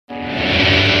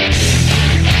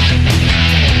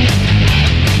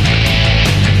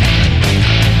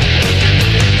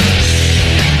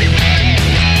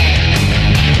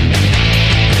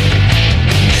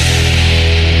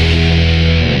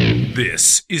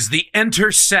is the Enter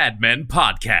Sadmen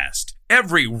podcast.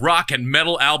 Every rock and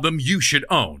metal album you should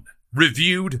own.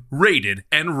 Reviewed, rated,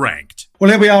 and ranked. Well,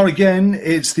 here we are again.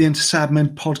 It's the Enter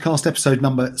Sadmen podcast, episode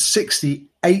number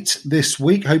 68 this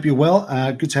week. Hope you're well.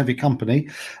 Good to have your company.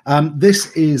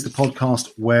 This is the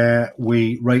podcast where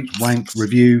we rate, rank,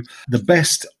 review the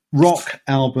best rock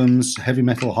albums, heavy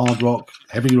metal, hard rock,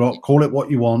 heavy rock, call it what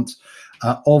you want,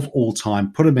 of all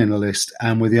time. Put them in a list,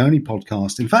 and we're the only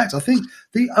podcast, in fact, I think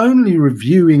the only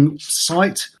reviewing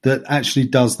site that actually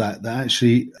does that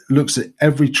actually looks at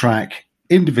every track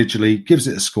individually, gives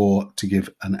it a score to give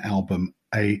an album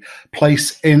a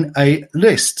place in a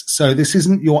list. So this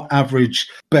isn't your average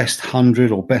best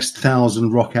 100 or best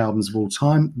 1,000 rock albums of all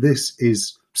time. This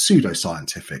is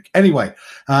pseudoscientific. Anyway,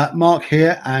 Mark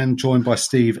here, and joined by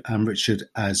Steve and Richard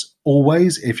as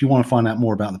always. If you want to find out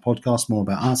more about the podcast, more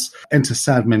about us, enter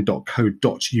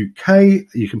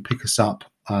sadmen.co.uk. You can pick us up,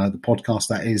 the podcast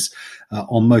that is,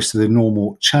 on most of the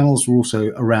normal channels. We're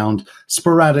also around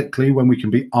sporadically when we can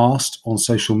be asked on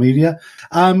social media.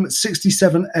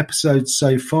 67 episodes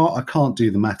so far. I can't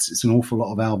do the maths. It's an awful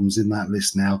lot of albums in that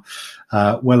list now.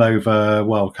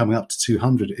 Coming up to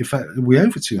 200. In fact, we're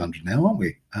over 200 now, aren't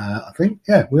we? I think.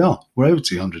 Yeah, we are. We're over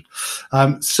 200.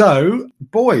 So,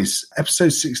 boys,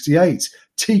 episode 68.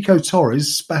 Tico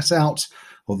Torres spat out,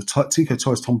 or the Tico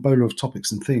Torres Tombola of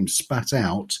topics and themes spat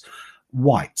out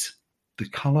white, the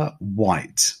colour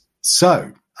white.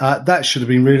 So that should have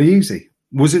been really easy.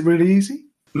 Was it really easy?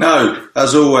 No,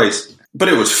 as always. But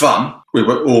it was fun. We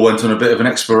all went on a bit of an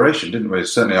exploration, didn't we?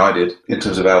 Certainly I did, in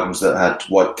terms of albums that had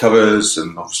white covers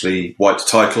and obviously white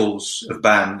titles of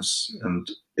bands.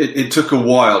 And it took a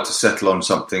while to settle on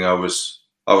something I was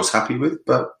happy with.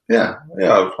 But yeah,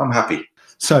 I'm happy.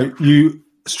 So you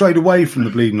strayed away from the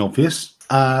bleeding obvious.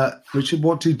 Richard,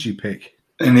 what did you pick?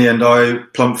 In the end, I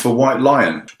plumped for White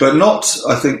Lion, but not,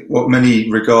 I think, what many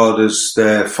regard as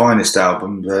their finest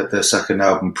album, their second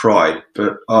album, Pride.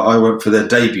 But I went for their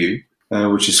debut,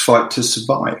 which is Fight to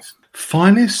Survive.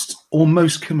 Finest or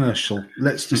most commercial?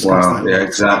 Let's discuss that. Yeah,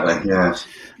 exactly. Yeah.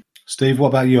 Steve, what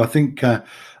about you? I think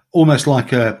almost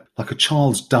like a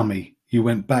child's dummy. You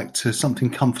went back to something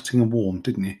comforting and warm,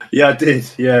 didn't you? Yeah, I did.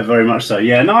 Yeah, very much so.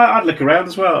 Yeah, no, I'd look around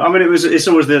as well. I mean, it's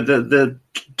always the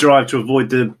drive to avoid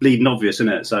the bleeding obvious, isn't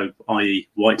it? So, i.e.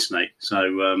 Whitesnake. So,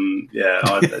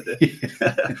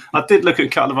 I did look at a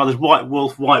couple of others. White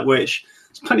Wolf, White Witch.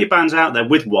 There's plenty of bands out there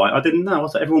with white. I didn't know. I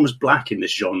thought everyone was black in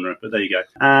this genre, but there you go.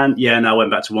 And yeah, no, I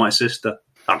went back to White Sister.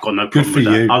 I've got no problem with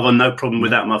that. I've got no problem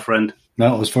with that, my friend.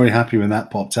 No, I was very happy when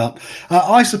that popped up.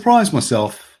 I surprised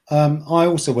myself. I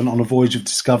also went on a voyage of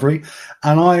discovery,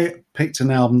 and I picked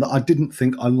an album that I didn't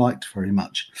think I liked very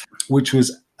much, which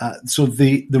was sort of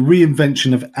the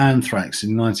reinvention of Anthrax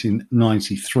in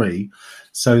 1993.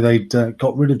 So they'd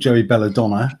got rid of Joey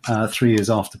Belladonna 3 years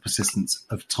after Persistence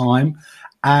of Time,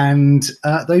 and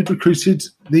they'd recruited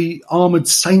the armoured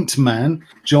saint man,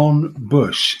 John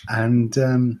Bouche.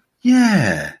 And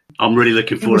yeah... I'm really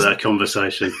looking forward to that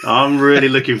conversation. I'm really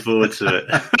looking forward to it.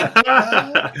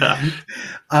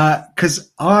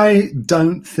 Because I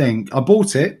don't think... I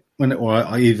bought it,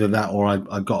 either that or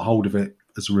I got hold of it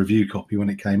as a review copy when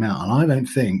it came out, and I don't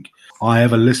think I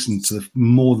ever listened to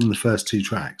more than the first 2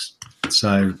 tracks.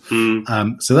 So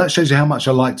so that shows you how much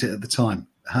I liked it at the time.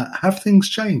 Have things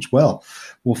changed? Well,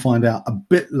 we'll find out a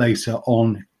bit later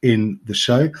on in the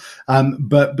show.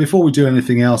 But before we do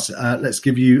anything else, let's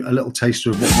give you a little taster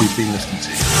of what we've been listening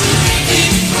to.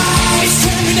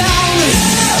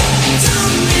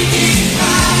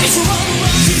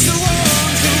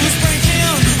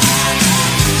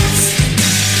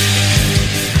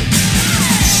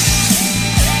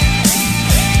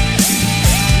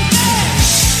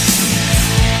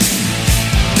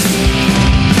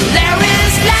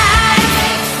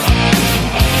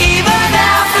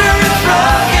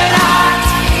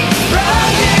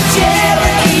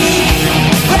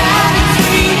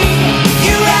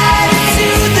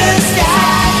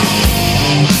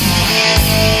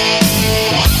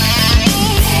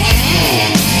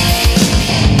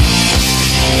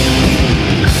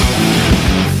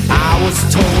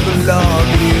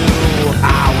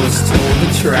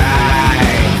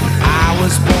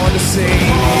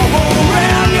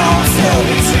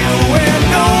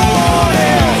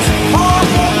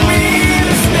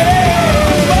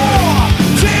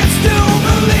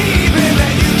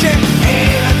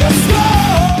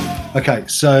 Okay,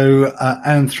 so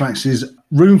Anthrax's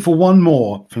Room for One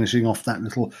More, finishing off that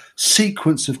little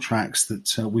sequence of tracks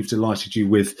that we've delighted you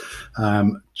with,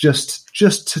 just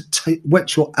to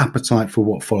whet your appetite for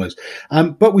what follows.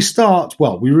 But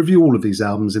we review all of these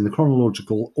albums in the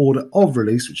chronological order of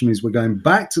release, which means we're going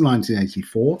back to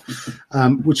 1984,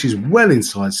 which is well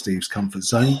inside Steve's comfort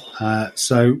zone.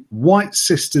 So White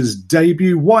Sister's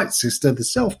debut, White Sister, the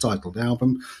self-titled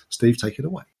album. Steve, take it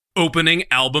away. Opening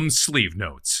album sleeve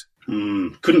notes.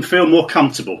 Couldn't feel more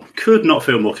comfortable. Could not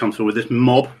feel more comfortable with this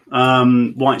mob.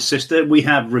 White Sister. We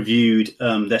have reviewed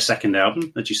their second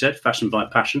album, as you said, Fashioned by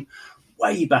Passion,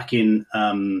 way back in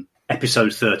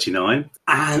episode 39.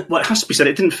 And it has to be said,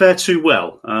 it didn't fare too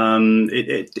well.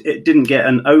 It didn't get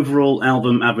an overall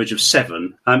album average of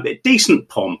 7. Decent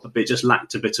pomp, but it just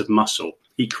lacked a bit of muscle.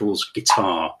 Equals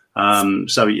guitar.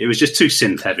 So it was just too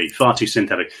synth heavy, far too synth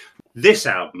heavy. This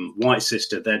album, White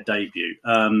Sister, their debut,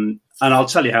 and I'll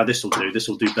tell you how this will do. This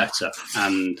will do better,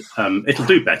 and it'll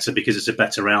do better because it's a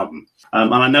better album.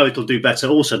 And I know it'll do better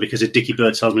also because Dickie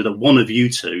Bird tells me that one of you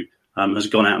two has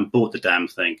gone out and bought the damn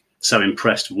thing. So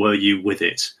impressed were you with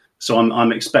it? So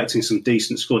I'm expecting some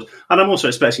decent scores, and I'm also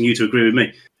expecting you to agree with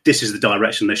me. This is the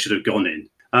direction they should have gone in.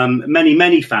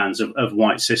 Many fans of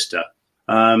White Sister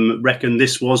reckon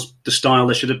this was the style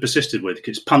they should have persisted with.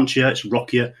 It's punchier, it's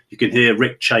rockier. You can hear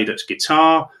Rick Chaddock's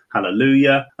guitar,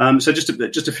 Hallelujah. So just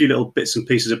a few little bits and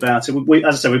pieces about it.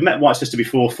 As I said, we've met White Sister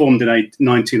before, formed in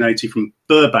 1980 from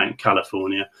Burbank,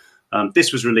 California.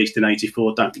 This was released in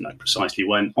 84, don't know precisely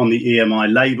when, on the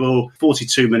EMI label,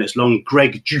 42 minutes long.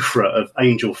 Greg Jufra of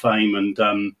Angel fame and,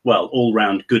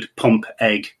 all-round good pomp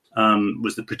egg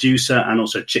was the producer, and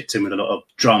also chipped in with a lot of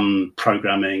drum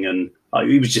programming, and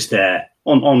he was just there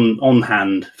on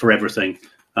hand for everything.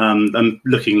 And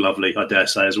looking lovely, I dare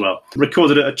say, as well.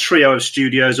 Recorded at a trio of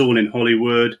studios, all in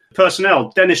Hollywood.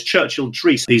 Personnel, Dennis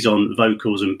Churchill-Dries, he's on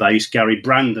vocals and bass. Gary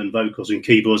Brandon, vocals and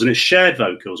keyboards. And it's shared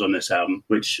vocals on this album,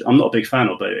 which I'm not a big fan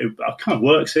of, but it kind of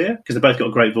works here, because they've both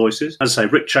got great voices. As I say,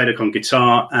 Rick Chaddock on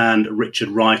guitar and Richard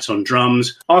Wright on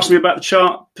drums. Ask me about the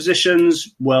chart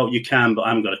positions. Well, you can, but I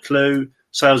haven't got a clue.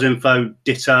 Sales info,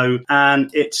 ditto,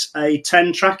 and it's a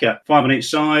 10-tracker, 5 on each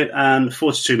side, and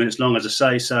 42 minutes long, as I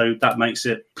say, so that makes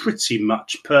it pretty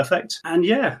much perfect. And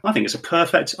yeah, I think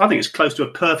it's close to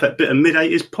a perfect bit of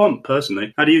mid-80s pomp,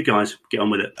 personally. How do you guys get on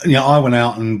with it? Yeah, I went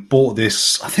out and bought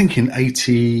this, I think in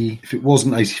 80, if it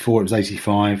wasn't 84, it was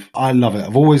 85. I love it.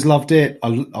 I've always loved it.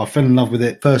 I fell in love with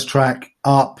it. First track,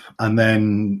 Up, and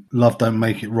then Love Don't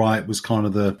Make It Right was kind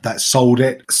of that sold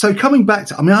it. So coming back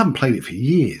to, I haven't played it for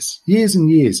years and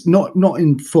years, not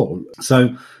in full.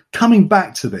 So coming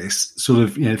back to this sort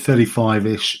of,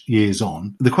 35-ish years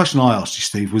on, the question I asked you,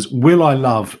 Steve, was, will I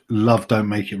love Don't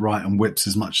Make It Right and Whips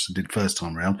as much as I did first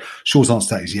time around? Short answer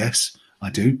to that is yes, I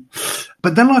do.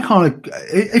 But then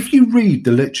if you read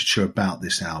the literature about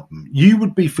this album, you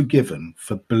would be forgiven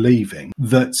for believing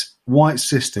that White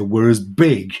Sister were as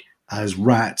big as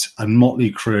Rat and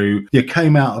Motley Crue. You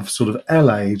came out of sort of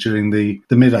LA during the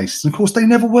mid-80s. And of course, they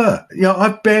never were.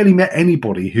 I've barely met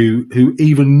anybody who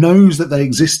even knows that they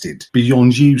existed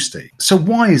beyond you, Steve. So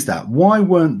why is that? Why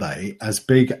weren't they as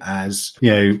big as,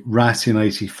 Rat in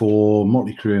 84,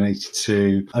 Motley Crue in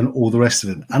 82, and all the rest of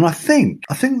it? And I think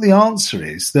the answer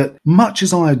is that much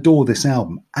as I adore this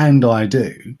album, and I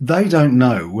do, they don't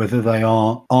know whether they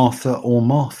are Arthur or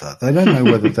Martha. They don't know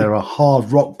whether they're a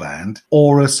hard rock band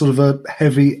or a sort of a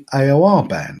heavy AOR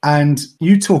band. And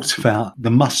you talked about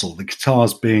the muscle, the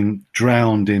guitars being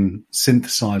drowned in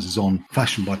synthesizers on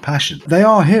Fashioned by Passion. They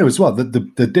are here as well.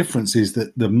 The difference is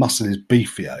that the muscle is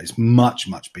beefier. It's much,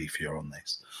 much beefier on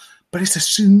this. But it's a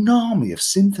tsunami of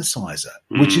synthesizer,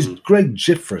 which is Greg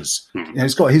Jifra's.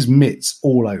 It's got his mitts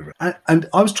all over it. And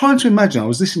I was trying to imagine, I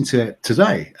was listening to it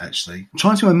today, actually,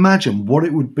 trying to imagine what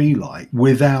it would be like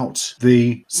without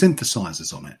the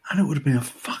synthesizers on it. And it would have been a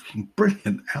fucking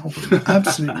brilliant album.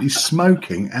 Absolutely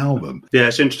smoking album. Yeah,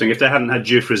 it's interesting. If they hadn't had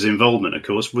Jifra's involvement, of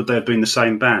course, would they have been the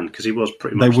same band? Because he was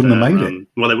pretty much They wouldn't have made it.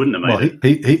 Well, they wouldn't have made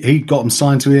it. He got them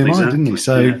signed to EMI, exactly. Didn't he?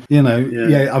 So,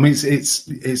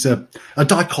 it's a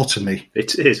dichotomy.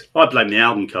 It is. I blame the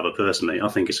album cover personally. I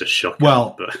think it's a shocker.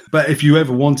 Well, but if you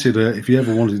ever wanted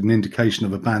an indication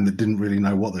of a band that didn't really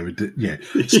know what they were doing,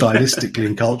 stylistically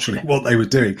and culturally what they were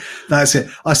doing, that's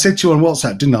it. I said to you on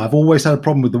WhatsApp, didn't I? I've always had a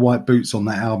problem with the white boots on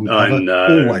that album cover. I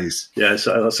know. Always. Yeah,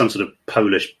 so some sort of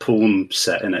Polish porn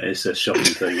set in it. It's a shocking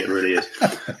thing. It really is.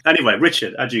 Anyway,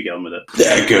 Richard, how'd you get on with it?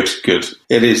 Yeah, good.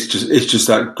 It's just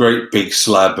that great big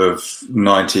slab of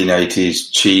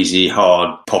 1980s cheesy,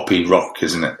 hard, poppy rock,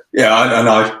 isn't it? Yeah, and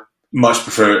I much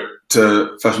prefer it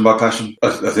to Fashioned by Passion. I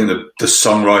think the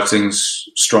songwriting's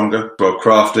stronger, well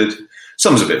crafted.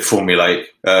 Some's a bit formulaic,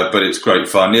 but it's great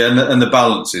fun. Yeah, and the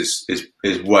balance is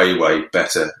way, way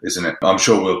better, isn't it? I'm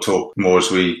sure we'll talk more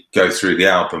as we go through the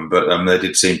album, but they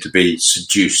did seem to be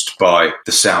seduced by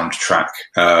the soundtrack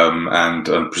and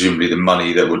presumably the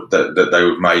money that they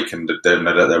would make, and that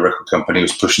their record company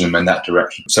was pushing them in that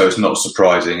direction. So it's not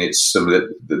surprising. It's some of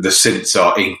the synths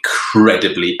are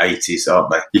incredibly 80s,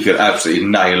 aren't they? You could absolutely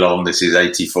nail on this is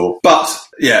 84. But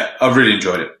yeah, I really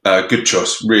enjoyed it. Good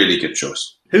choice, really good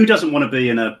choice. Who doesn't want to be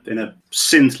in a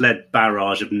synth-led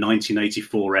barrage of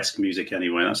 1984-esque music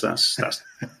anyway? That's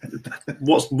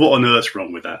what on earth's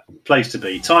wrong with that? Place to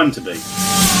be, time to be.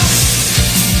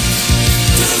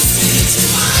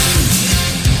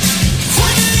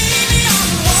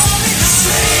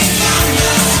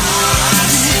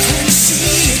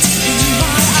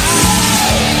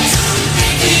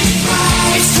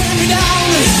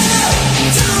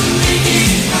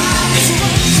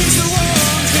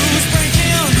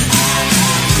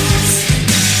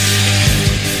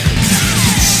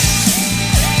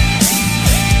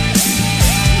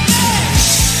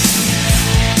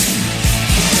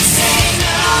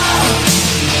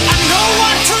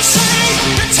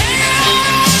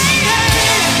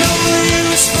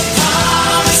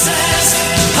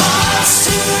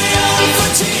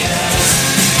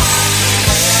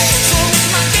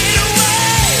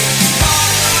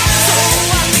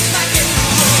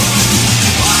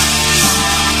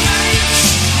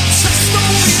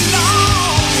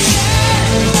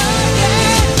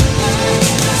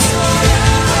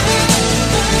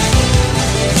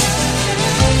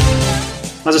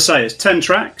 As I say, it's 10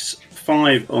 tracks,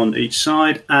 5 on each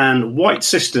side, and White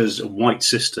Sister's White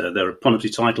Sister, their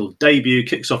eponymously titled debut,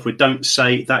 kicks off with Don't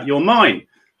Say That You're Mine,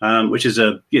 which is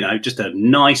just a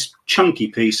nice chunky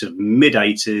piece of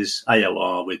mid-80s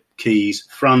AOR with keys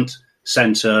front,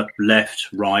 centre, left,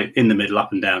 right, in the middle,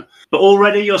 up and down. But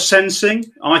already you're sensing,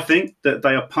 I think, that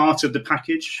they are part of the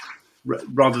package,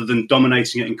 rather than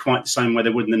dominating it in quite the same way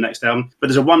they would in the next album. But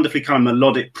there's a wonderfully kind of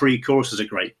melodic pre-chorus, there's a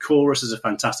great chorus, there's a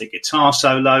fantastic guitar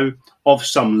solo of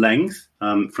some length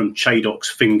from Chadok's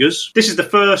Fingers. This is the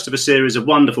first of a series of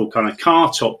wonderful kind of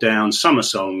car top-down summer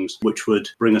songs which would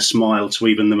bring a smile to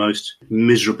even the most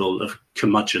miserable of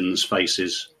curmudgeons'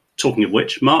 faces. Talking of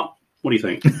which, Mark, what do you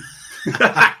think?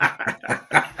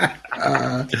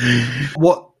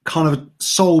 What kind of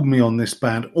sold me on this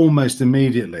band almost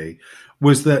immediately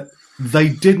was that they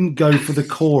didn't go for the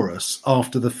chorus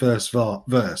after the first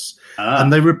verse.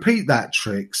 And they repeat that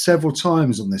trick several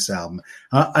times on this album.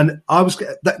 And I was,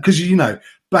 because,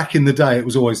 back in the day, it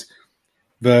was always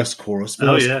verse, chorus,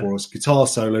 chorus, guitar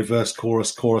solo, verse,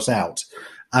 chorus out.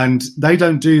 And they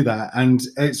don't do that. And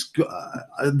it's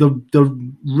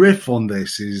the riff on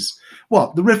this is,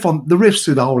 the riffs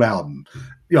through the whole album,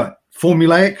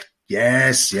 formulaic.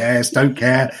 Yes, don't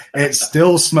care. It's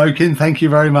still smoking. Thank you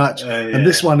very much. And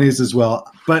this one is as well.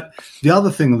 But the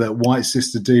other thing that White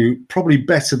Sister do probably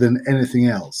better than anything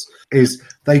else is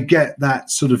they get that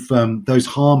sort of those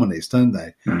harmonies, don't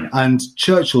they? Mm. And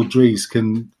Churchill Dries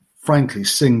can frankly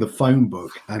sing the phone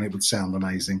book and it would sound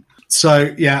amazing.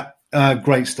 So,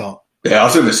 great start. Yeah, I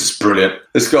think this is brilliant.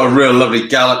 It's got a real lovely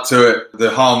gallop to it. The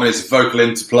harmonies, vocal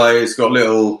interplay. It's got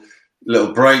little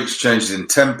breaks, changes in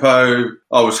tempo.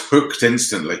 I was hooked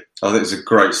instantly. I think it's a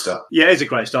great start. Yeah, it's a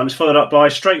great start. It's followed up by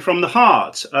Straight From the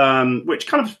Heart, which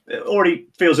kind of already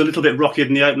feels a little bit rockier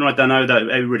than the opener. I don't know, though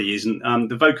it really isn't.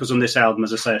 The vocals on this album,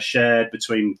 as I say, are shared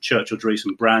between Churchill Dries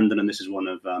and Brandon, and this is one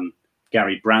of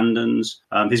Gary Brandon's.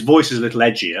 His voice is a little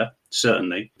edgier,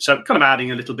 certainly. So kind of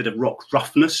adding a little bit of rock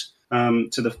roughness to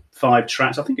the 5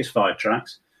 tracks. I think it's 5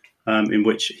 tracks. In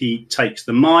which he takes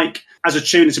the mic. As a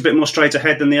tune, it's a bit more straight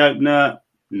ahead than the opener.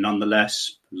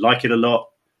 Nonetheless, like it a lot.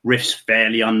 Riffs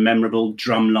fairly unmemorable.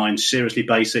 Drum lines seriously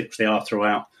basic, which they are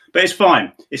throughout. But it's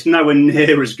fine. It's nowhere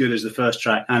near as good as the first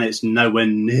track, and it's nowhere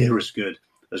near as good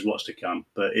as what's to come.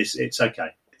 But it's okay.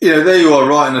 There you are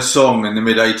writing a song in the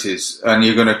mid-80s, and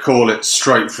you're going to call it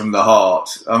Straight From the Heart.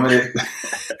 I mean,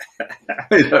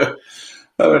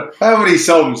 how many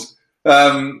songs?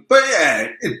 But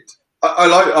yeah,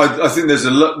 I think there's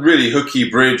a really hooky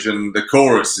bridge, and the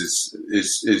chorus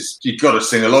is you've got to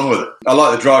sing along with it. I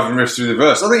like the driving riff through the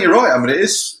verse. I think you're right. I mean, it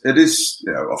is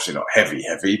obviously not heavy,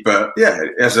 but yeah,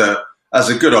 it has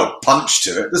a good old punch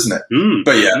to it, doesn't it?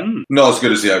 But yeah, not as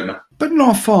good as the opener, but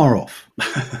not far off.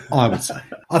 I would say.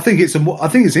 I think it's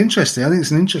interesting. I think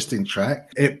it's an interesting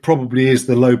track. It probably is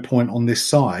the low point on this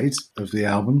side of the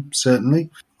album, certainly.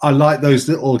 I like those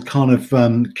little kind of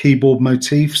keyboard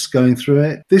motifs going through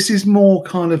it. This is more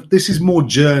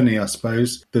Journey, I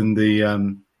suppose, than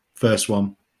the first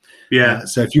one. Yeah.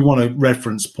 So if you want a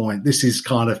reference point, this is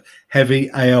kind of heavy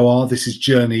AOR. This is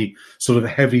Journey, sort of a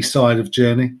heavy side of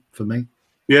Journey for me.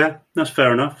 Yeah, that's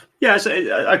fair enough. Yeah, so,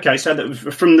 okay. So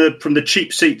from the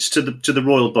cheap seats to the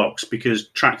royal box, because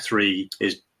track 3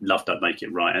 is Love Don't Make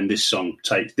It Right, and this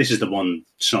is the one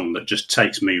song that just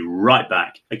takes me right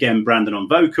back. Again, Brandon on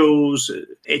vocals.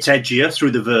 It's edgier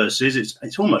through the verses.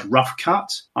 It's almost rough cut.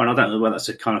 I mean, I don't know whether that's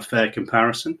a kind of fair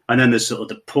comparison. And then there's sort of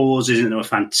the pauses into a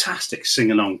fantastic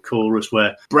sing-along chorus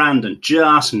where Brandon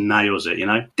just nails it. You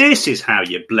know, this is how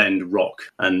you blend rock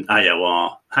and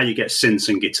AOR. How you get synths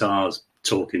and guitars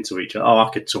talking to each other. Oh, I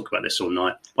could talk about this all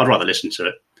night. I'd rather listen to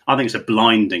it. I think it's a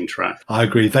blinding track. I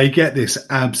agree. They get this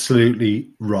absolutely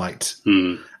right.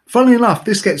 Mm. Funnily enough,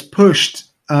 this gets pushed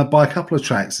by a couple of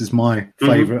tracks as my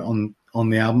favourite on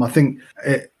the album. I think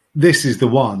this is the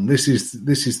one. This is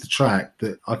the track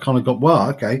that I kind of got, well,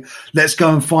 okay, let's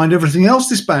go and find everything else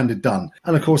this band had done.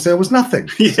 And, of course, there was nothing.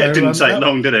 Yeah, so, it didn't take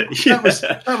long, did it? Yeah.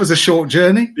 That was a short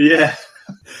journey. Yeah.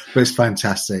 But it's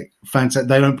fantastic. Fantastic.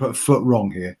 They don't put a foot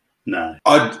wrong here. No.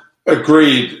 I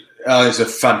agreed. It's a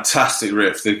fantastic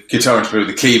riff. The guitar instrument,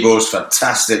 the keyboard's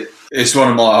fantastic. It's one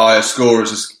of my higher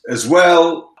scorers as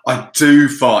well. I do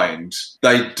find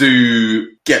they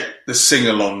do get the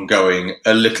sing-along going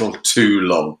a little too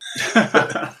long.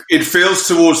 It feels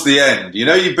towards the end. You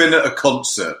know, you've been at a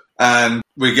concert and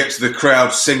we get to the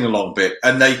crowd sing-along bit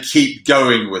and they keep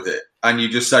going with it. And you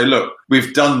just say, look,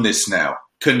 we've done this now.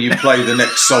 Can you play the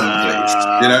next song, please?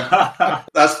 You know,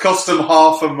 that's cost them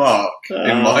half a mark,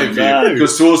 in my view. No.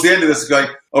 Because towards the end of this, going,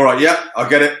 all right, yeah, I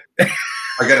get it.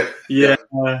 I get it. Yeah.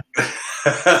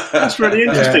 That's really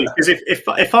interesting, because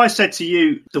if I said to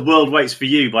you, The World Waits for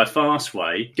You by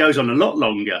Fastway, it goes on a lot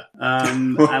longer.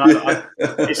 And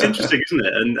it's interesting, isn't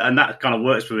it? And that kind of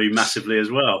works for me massively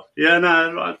as well. Yeah,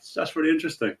 no, that's really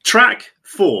interesting. Track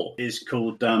 4 is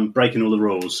called Breaking All the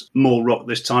Rules. More rock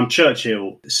this time.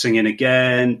 Churchill singing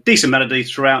again. Decent melody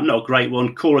throughout, not a great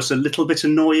one. Chorus a little bit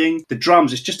annoying. The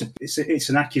drums, it's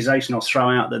an accusation I'll throw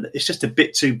out that it's just a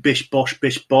bit too bish bosh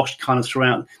kind of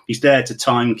throughout. He's there to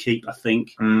time keep, I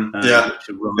think. Yeah.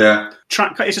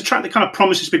 It's a track that kind of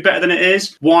promises to be better than it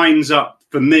is. Winds up,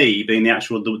 for me, being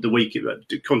the weak,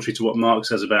 contrary to what Mark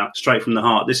says about Straight from the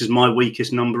Heart. This is my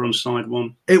weakest number on side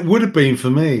 1. It would have been for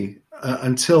me.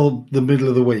 Until the middle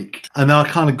of the week, and I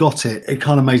kind of got it. It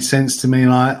kind of made sense to me,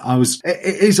 and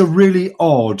it is a really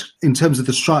odd, in terms of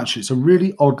the structure, it's a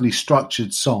really oddly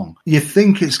structured song. You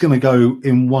think it's going to go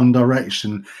in one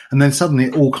direction, and then suddenly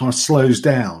it all kind of slows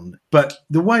down. But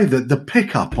the way that the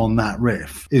pickup on that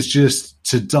riff is just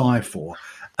to die for,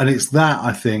 and it's that,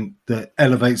 I think, that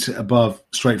elevates it above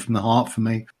Straight from the Heart for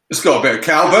me. It's got a bit of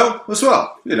cowbell as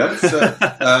well, you know.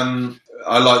 So,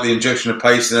 I like the injection of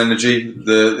pace and energy.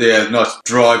 The nice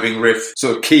driving riff,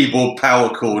 sort of keyboard power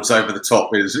chords over the top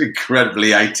is incredibly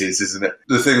 80s, isn't it?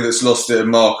 The thing that's lost it a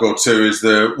mark or two is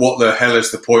what the hell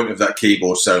is the point of that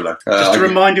keyboard solo? Just to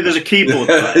remind you, there's a keyboard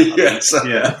player. Yes,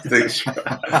 yeah. I think.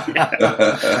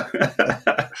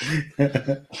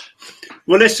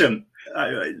 Well, listen.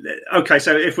 Okay,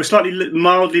 so if we're slightly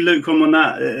mildly lukewarm on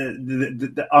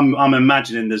that, I'm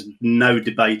imagining there's no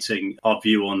debating our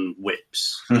view on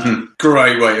whips.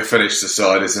 Great way to finish the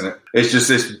side, isn't it? It's just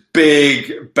this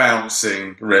big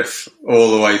bouncing riff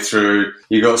all the way through.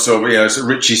 You got sort of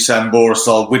Richie Sambora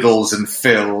style whittles and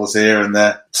fills here and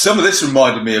there. Some of this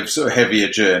reminded me of sort of heavier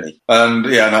Journey, and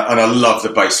I love the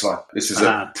bass line. This is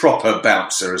a proper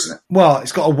bouncer, isn't it? Well,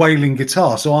 it's got a wailing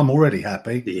guitar, so I'm already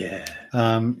happy. Yeah.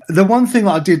 The one thing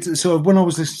that I did, sort of when I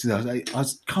was listening to that, I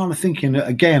was kind of thinking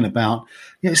again about,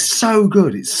 it's so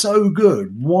good. It's so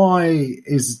good. Why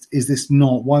is this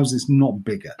not? Why was this not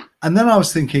bigger? And then I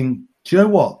was thinking, do you know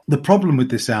what? The problem with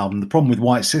this album, the problem with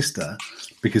White Sister,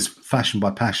 because Fashion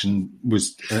by Passion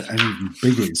was an even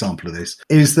bigger example of this,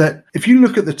 is that if you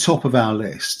look at the top of our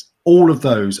list, all of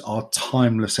those are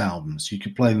timeless albums. You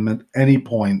could play them at any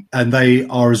point, and they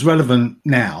are as relevant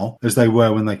now as they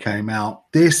were when they came out.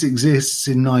 This exists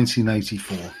in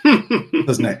 1984,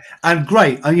 doesn't it? And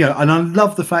great, and I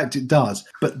love the fact it does.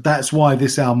 But that's why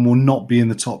this album will not be in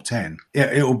the top 10.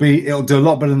 It'll do a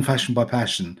lot better than Fashion by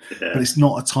Passion, but it's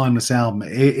not a timeless album.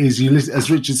 It is. You listen,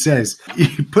 as Richard says, you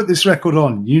put this record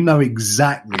on, you know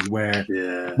exactly where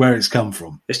it's come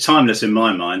from. It's timeless in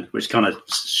my mind, which kind of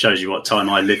shows you what time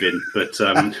I live in. But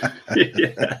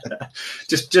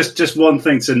just one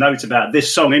thing to note about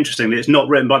this song. Interestingly, it's not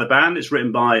written by the band. It's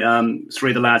written by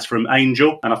three of the lads from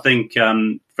Angel, and I think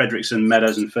Fredrickson,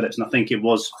 Meadows and Phillips, and I think it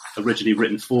was originally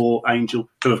written for Angel,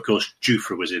 who of course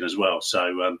Jufra was in as well.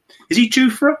 So is he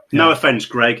Jufra? Yeah. No offence,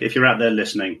 Greg, if you're out there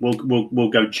listening, we'll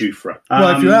go Jufra.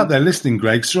 Well, if you're out there listening,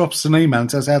 Greg, drop us an email and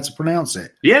tell us how to pronounce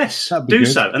it. Yes, do good.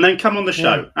 So, and then come on the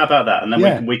show. Yeah. How about that? And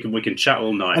then we can chat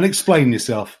all night and explain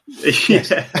yourself.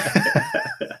 Yeah.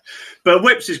 But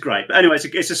Whips is great. But anyway,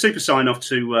 it's a super sign-off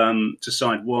to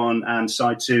side one, and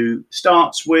side two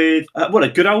starts with, a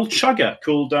good old chugger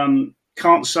called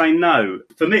Can't Say No.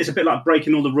 For me, it's a bit like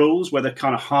Breaking All the Rules, where the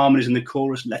kind of harmonies in the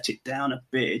chorus let it down a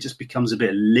bit. It just becomes a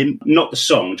bit limp. Not the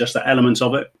song, just the element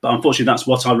of it. But unfortunately, that's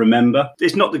what I remember.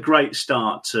 It's not the great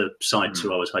start to side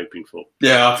two I was hoping for.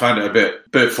 Yeah, I found it a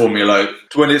bit formulaic.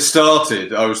 When it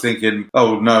started, I was thinking,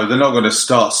 oh no, they're not going to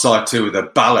start side two with a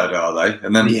ballad, are they?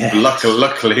 And then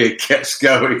luckily it gets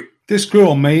going. This grew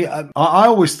on me. I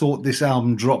always thought this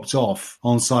album dropped off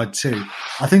on side two.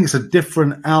 I think it's a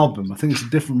different album. I think it's a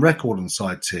different record on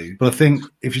side two. But I think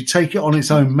if you take it on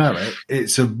its own merit,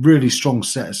 it's a really strong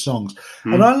set of songs.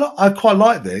 And I quite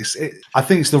like this. I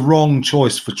think it's the wrong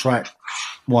choice for track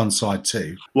one, side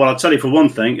two. Well, I'll tell you for one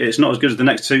thing, it's not as good as the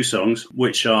next two songs,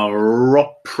 which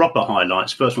are proper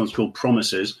highlights. First one's called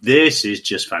Promises. This is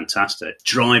just fantastic.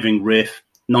 Driving riff.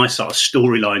 Nice sort of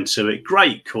storyline to it.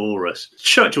 Great chorus.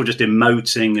 Churchill just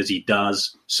emoting as he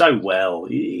does so well.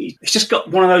 He's just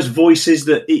got one of those voices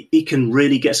that he can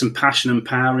really get some passion and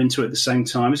power into at the same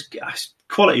time. It's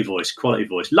quality voice.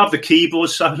 Love the keyboard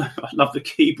solo. I love the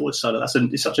keyboard solo.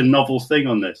 It's such a novel thing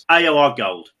on this. AOR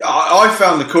Gold. I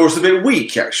found the chorus a bit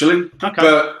weak, actually. Okay.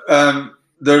 But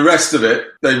the rest of it,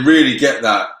 they really get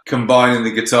that, combining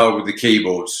the guitar with the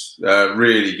keyboards.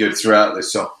 Really good throughout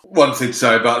this song. One thing to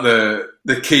say about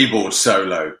the keyboard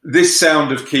solo. This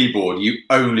sound of keyboard you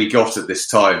only got at this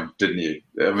time, didn't you?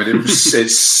 I mean,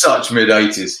 it's such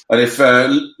mid-80s. And if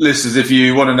listeners, if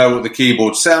you want to know what the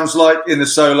keyboard sounds like in the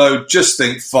solo, just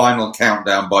think Final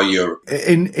Countdown by Europe.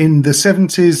 In the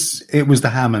 70s, it was the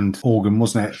Hammond organ,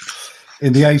 wasn't it?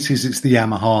 In the 80s, it's the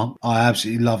Yamaha. I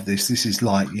absolutely love this. This is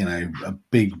like, a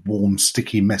big, warm,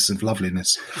 sticky mess of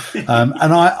loveliness. And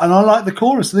I like the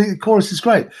chorus. I think the chorus is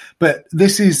great. But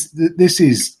this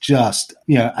is just,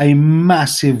 a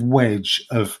massive wedge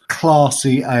of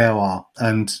classy AOR.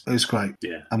 And it's great.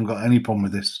 Yeah. I haven't got any problem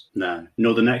with this. No.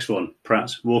 Nor the next one,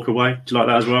 perhaps. Walk Away. Do you like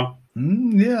that as well?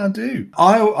 Yeah, I do.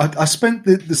 I spent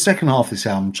the second half of this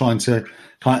album trying to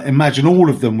kind of imagine all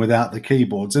of them without the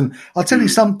keyboards, and I'll tell you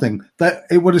something, that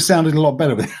it would have sounded a lot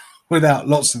better without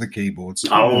lots of the keyboards.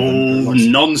 Oh,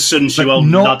 nonsense, you old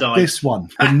Luddite. Not this one,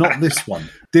 but not this one.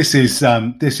 This is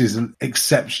an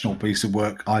exceptional piece of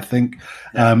work, I think.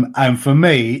 And for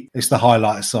me, it's the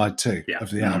highlight of side two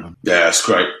of the album. Yeah, it's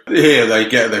great. Here they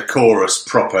get the chorus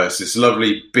proper. It's this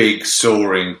lovely, big,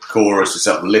 soaring chorus. It's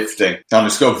uplifting. And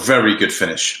it's got a very good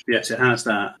finish. Yes, it has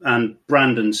that. And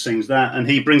Brandon sings that. And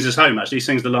he brings us home, actually. He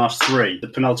sings the last three. The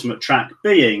penultimate track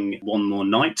being One More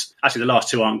Night. Actually, the last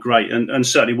two aren't great. And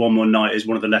certainly One More Night is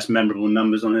one of the less memorable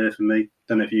numbers on here for me.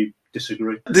 Don't know if you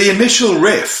disagree. The initial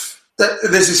riff.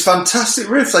 There's this fantastic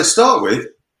riff they start with,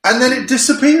 and then it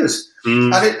disappears,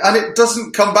 and it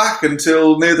doesn't come back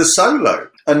until near the solo.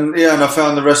 And I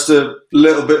found the rest a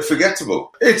little bit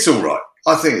forgettable. It's all right.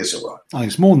 I think it's all right. I think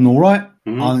it's more than all right.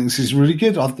 I think this is really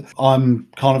good. I'm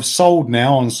kind of sold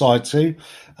now on side two.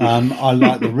 I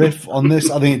like the riff on this.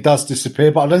 I think it does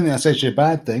disappear, but I don't think that's actually a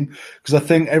bad thing, because I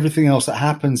think everything else that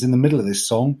happens in the middle of this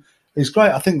song is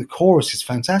great. I think the chorus is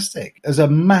fantastic. As a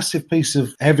massive piece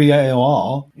of heavy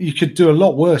AOR, you could do a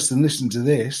lot worse than listen to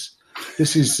this.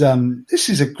 This is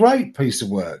a great piece of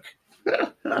work.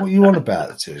 What are you on about,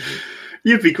 the two of you?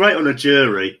 You'd be great on a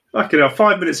jury.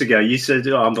 5 minutes ago, you said,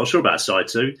 I'm not sure about side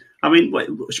two. I mean,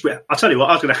 I'll tell you what,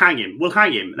 I was going to hang him. We'll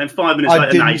hang him. And then 5 minutes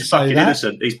later, no, he's fucking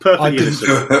innocent. He's perfectly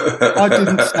innocent. I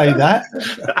didn't say that.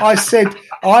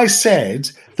 I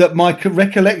said that my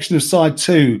recollection of side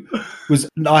two was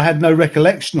I had no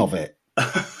recollection of it.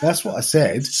 That's what I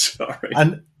said. Sorry.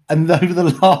 And over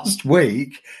the last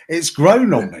week, it's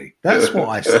grown on me. That's what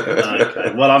I said.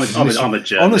 Okay. Well, I'm a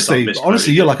journalist.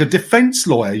 Honestly, you're like a defence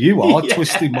lawyer. You are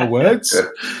twisting my words.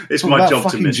 It's my job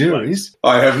to misquote. Juries.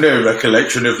 I have no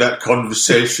recollection of that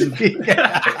conversation.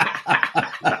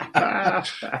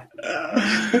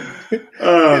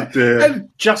 Oh dear.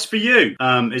 Just For You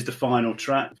is the final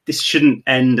track. This shouldn't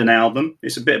end an album.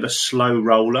 It's a bit of a slow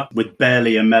roller with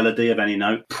barely a melody of any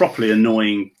note. Properly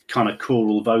annoying kind of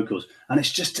choral vocals. And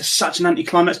it's just such an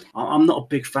anticlimax. I'm not a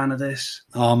big fan of this.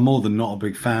 I'm more than not a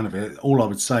big fan of it. All I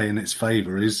would say in its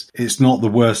favour is it's not the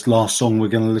worst last song we're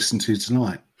going to listen to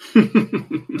tonight.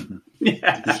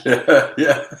 Yeah.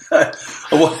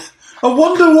 I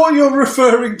wonder what you're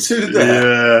referring to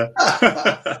there. Yeah.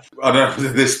 I don't know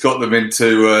if this got them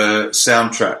into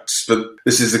soundtracks, but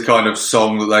this is the kind of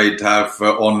song that they'd have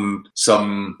on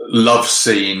some love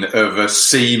scene of a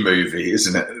sea movie,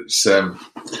 isn't it? It's,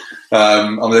 I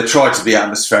mean, they tried to be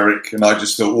atmospheric, and I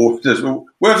just thought,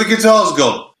 where have the guitars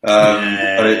gone?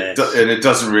 And it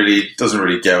doesn't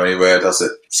really go anywhere, does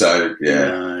it? So yeah.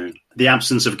 No. The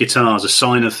absence of guitars, a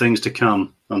sign of things to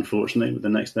come, unfortunately, with the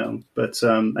next album. But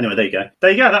anyway, there you go.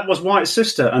 There you go. That was White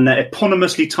Sister and their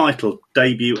eponymously titled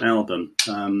debut album,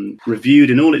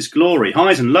 reviewed in all its glory.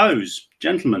 Highs and lows.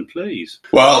 Gentlemen, please.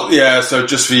 Well, yeah, so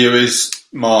Just For You is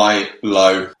my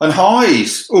low. And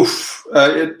highs, oof.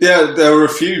 There were a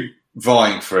few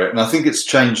vying for it, and I think it's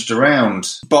changed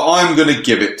around. But I'm going to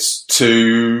give it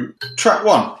to track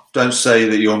 1, Don't Say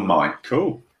That You're Mine.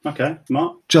 Cool. Okay,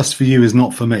 Mark? Just For You is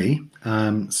not for me,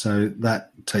 so that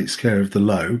takes care of the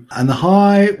low. And the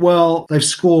high, well, they've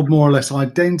scored more or less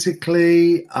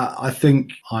identically. I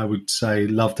think I would say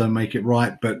Love Don't Make It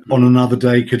Right, but On Another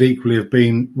Day could equally have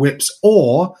been Whips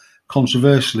or,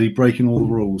 controversially, Breaking All the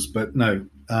Rules. But no,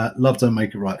 Love Don't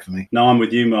Make It Right for me. No, I'm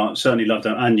with you, Mark. Certainly Love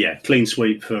Don't. And yeah, clean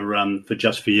sweep for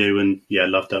Just For You, and yeah,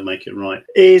 Love Don't Make It Right.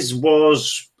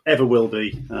 Ever will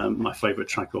be my favourite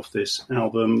track off this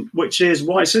album, which is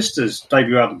White Sister's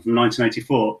debut album from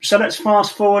 1984. So let's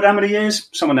fast forward how many years?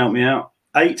 Someone help me out.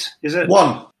 8, is it?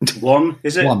 1. 1,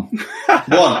 is it? 1.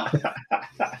 1.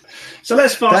 So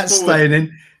let's fast forward. That's staying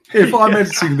in. If I'm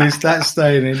editing this, that's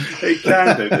staying in. It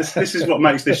can do. This is what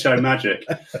makes this show magic.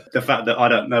 The fact that I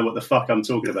don't know what the fuck I'm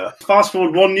talking about. Fast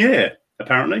forward 1 year,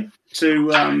 apparently,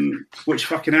 to which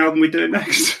fucking album we do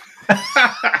next?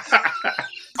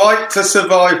 Fight to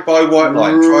Survive by White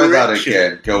Line. Try that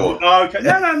again. Go on. Okay.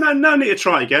 No need to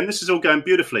try it again. This is all going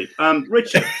beautifully.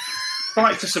 Richard,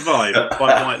 Fight to Survive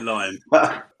by White Line.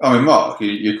 I mean, Mark,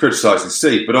 you're criticising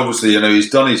Steve, but obviously,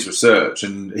 he's done his research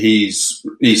and he's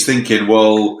thinking,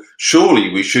 well,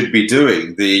 surely we should be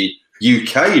doing the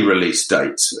UK release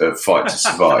date of Fight to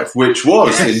Survive, which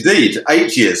was indeed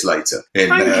 8 years later in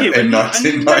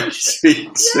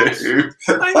 1992. Thank you.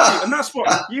 And that's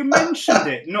what you mentioned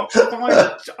it not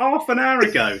half an hour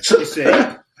ago. You see,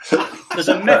 there's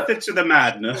a method to the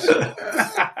madness.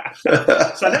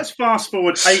 So let's fast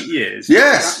forward 8 years.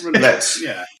 Yes, let's.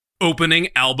 Yeah. Opening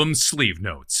album sleeve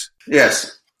notes.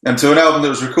 Yes, and to an album that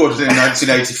was recorded in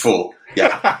 1984.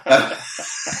 Yeah.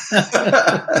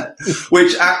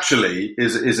 Which actually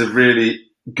is a really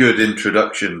good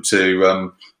introduction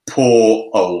to poor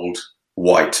old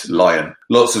White Lion.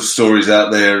 Lots of stories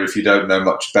out there if you don't know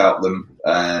much about them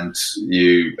and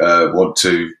you want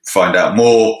to find out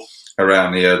more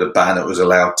around the band that was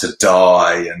allowed to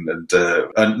die and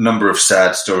a number of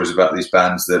sad stories about these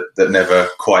bands that never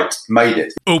quite made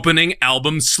it. Opening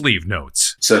album sleeve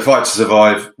notes. So Fight to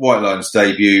Survive, White Lion's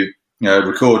debut,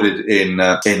 recorded in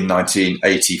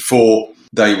 1984.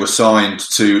 They were signed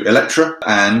to Elektra,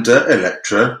 and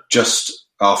Elektra, just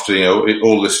after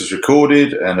all this was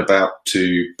recorded and about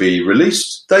to be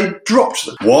released, they dropped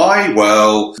them. Why?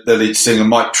 Well, the lead singer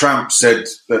Mike Tramp said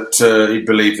that he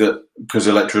believed that because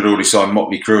Elektra had already signed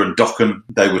Motley Crue and Dokken,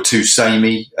 they were too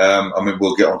samey.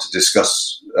 We'll get on to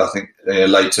discuss, I think,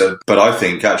 later. But I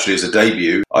think actually as a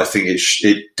debut, I think it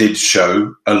did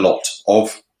show a lot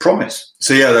of promise.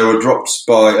 So yeah, they were dropped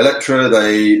by Elektra.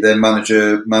 Their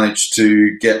manager managed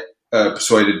to get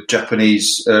persuaded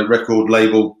Japanese record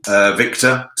label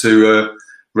Victor to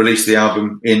release the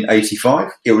album in 85.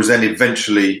 It was then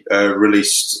eventually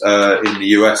released in the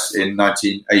US in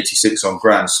 1986 on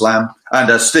Grand Slam. And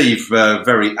Steve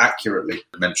very accurately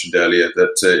mentioned earlier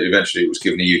that eventually it was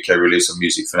given a UK release on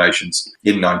Music for Nations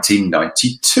in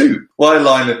 1992. White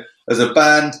Line, as a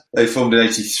band, they formed in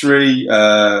 83.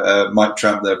 Mike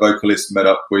Tramp, their vocalist, met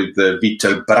up with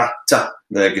Vito Bratta,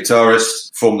 their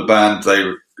guitarist, formed the band.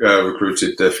 They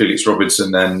recruited Felix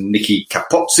Robinson and Nicky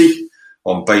Capozzi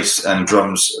on bass and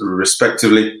drums,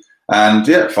 respectively. And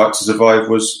yeah, Fight to Survive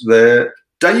was their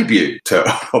debut.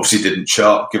 Obviously didn't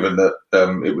chart, given that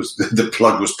it was the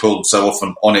plug was pulled so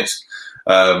often on it.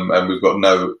 And we've got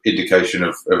no indication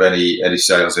of any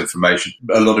sales information.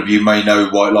 A lot of you may know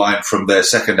White Lion from their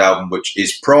second album, which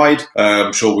is Pride.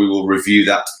 I'm sure we will review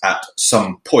that at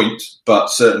some point, but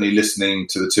certainly listening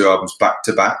to the two albums back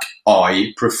to back,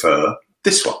 I prefer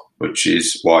this one, which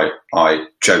is why I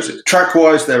chose it.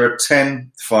 Track-wise, there are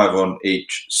 10, 5 on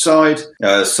each side.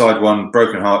 Side 1,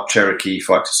 Broken Heart, Cherokee,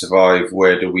 Fight to Survive,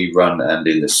 Where Do We Run, and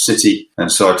In the City.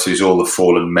 And side 2 is All the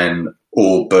Fallen Men,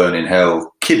 All Burn in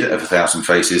Hell, Kid of a Thousand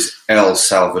Faces, El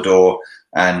Salvador,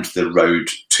 and The Road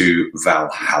to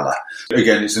Valhalla.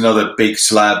 Again, it's another big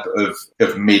slab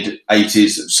of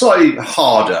mid-80s, slightly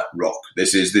harder rock.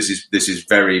 This is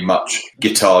very much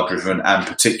guitar-driven, and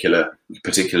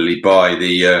particularly by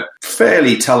the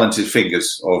fairly talented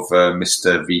fingers of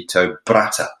Mr. Vito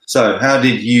Bratta. So how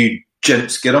did you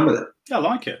gents get on with it? I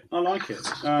like it.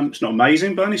 It's not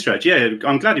amazing by any stretch. Yeah,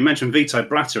 I'm glad you mentioned Vito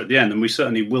Bratta at the end, and we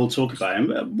certainly will talk about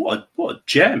him. What a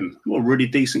gem. What a really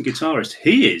decent guitarist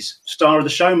he is. Star of the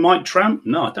show, Mike Tramp?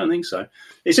 No, I don't think so.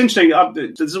 It's interesting.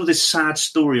 There's all this sad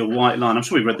story of White Line. I'm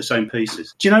sure we've read the same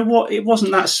pieces. Do you know what? It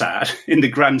wasn't that sad in the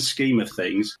grand scheme of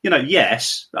things.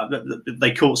 Yes,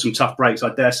 they caught some tough breaks,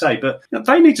 I dare say, but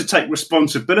they need to take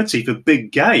responsibility for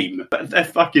Big Game, their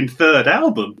fucking third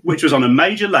album, which was on a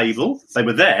major label. They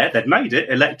were there. They'd made it,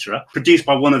 Elektra, produced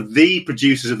by one of the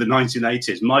producers of the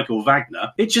 1980s, Michael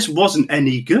Wagner. It just wasn't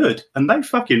any good, and they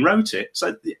fucking wrote it.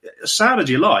 So as sad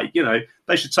as you like,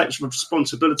 they should take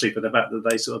responsibility for the fact that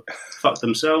they sort of fucked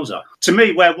themselves up. To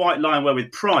me, where White Line were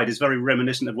with Pride is very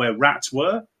reminiscent of where Rats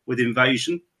were with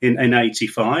Invasion in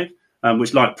 85,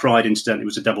 which, like Pride, incidentally,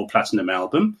 was a double platinum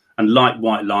album. And like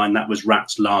White Line, that was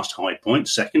Rat's last high point,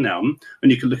 second album.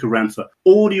 And you can look around for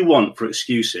all you want for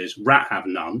excuses. Rat have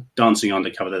none. Dancing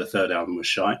Undercover, their third album, was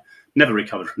shite. Never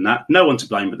recovered from that. No one to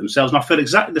blame but themselves. And I feel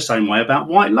exactly the same way about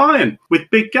White Lion with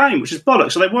Big Game, which is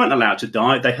bollocks. So they weren't allowed to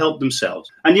die. They helped themselves.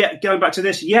 And yet, going back to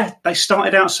this, they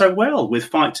started out so well with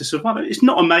Fight to Survive. It's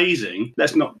not amazing.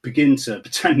 Let's not begin to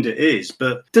pretend it is.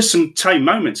 But there's some tame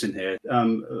moments in here.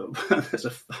 There's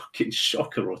a fucking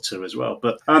shocker or two as well.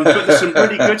 But there's some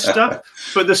really good stuff.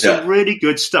 Some really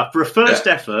good stuff. For a first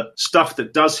effort, stuff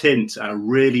that does hint at a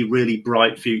really, really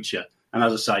bright future. And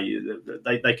as I say,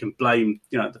 they can blame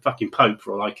the fucking Pope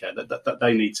for all I care. That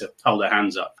they need to hold their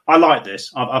hands up. I like this.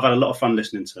 I've had a lot of fun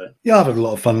listening to it. Yeah, I've had a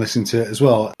lot of fun listening to it as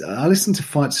well. I listened to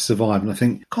Fight to Survive, and I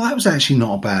think, God, that was actually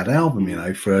not a bad album.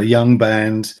 For a young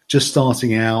band just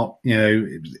starting out.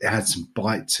 It had some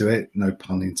bite to it. No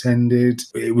pun intended.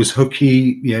 It was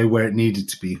hooky. Where it needed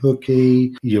to be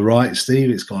hooky. You're right, Steve.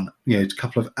 It's got a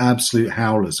couple of absolute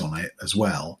howlers on it as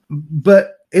well.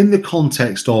 But in the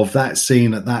context of that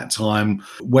scene at that time,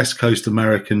 West Coast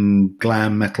American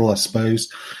glam metal, I suppose,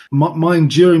 my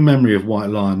enduring memory of White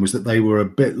Lion was that they were a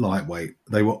bit lightweight.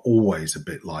 They were always a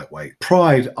bit lightweight.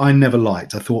 Pride, I never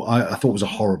liked. I thought it was a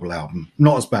horrible album.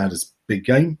 Not as bad as Big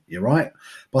Game, you're right,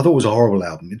 but I thought it was a horrible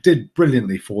album. It did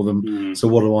brilliantly for them. So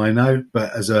what do I know?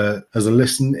 But as a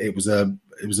listen, it was a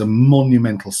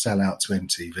monumental sellout to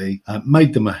MTV.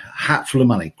 Made them a hatful of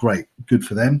money. Great. Good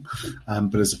for them.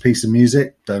 But as a piece of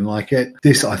music, don't like it.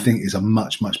 This, I think, is a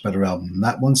much, much better album than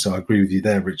that one. So I agree with you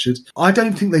there, Richard. I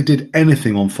don't think they did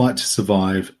anything on Fight to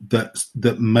Survive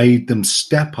that made them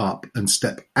step up and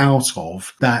step out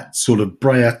of that sort of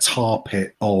Brea tar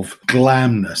pit of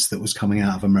glamness that was coming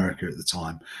out of America at the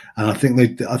time. And I think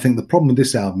the problem with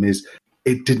this album is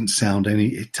it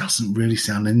doesn't really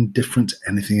sound any different to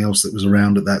anything else that was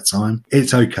around at that time.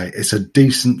 It's okay. It's a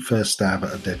decent first stab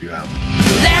at a debut album.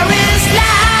 There is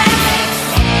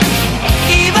life,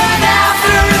 even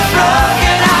after a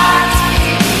broken heart,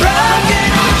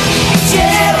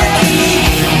 Cherokee,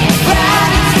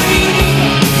 riding free,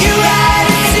 you ride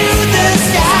into the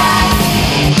sky.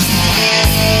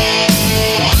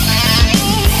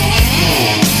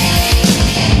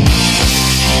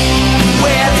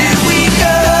 Where do we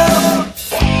go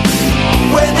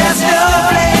when there's no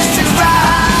place to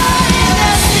ride in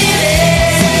the city?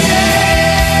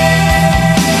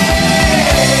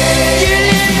 You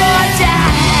live or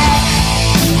die.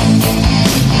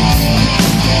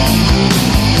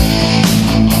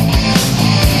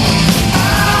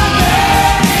 I'm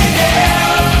burning down.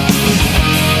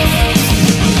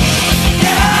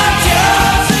 You're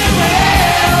chosen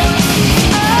well.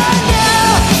 Oh no,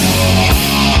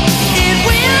 it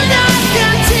will not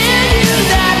continue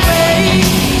that way.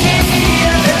 Can you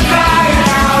hear the crying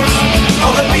out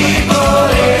of the people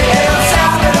in El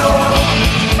Salvador?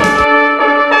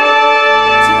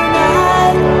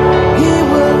 Tonight he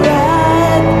will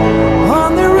ride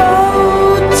on the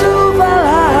road to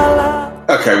Valhalla.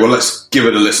 Okay, well, let's give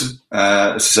it a listen.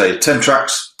 This is 10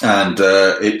 tracks, and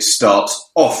it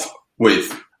starts off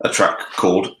with a track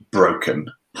called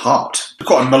Broken Heart.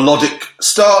 Quite a melodic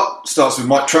start. Starts with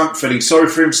Mike Tramp feeling sorry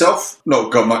for himself.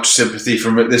 Not got much sympathy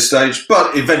from him at this stage,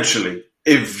 but eventually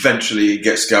it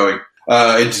gets going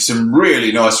into some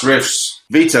really nice riffs.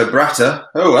 Vito Bratta.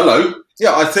 Oh, hello.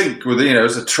 Yeah, I think with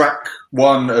as a track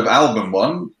one of album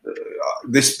one,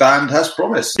 this band has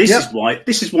promise. This is why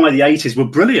the 80s were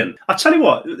brilliant. I tell you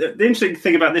what, the interesting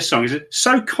thing about this song is it's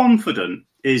so confident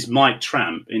is Mike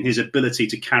Tramp in his ability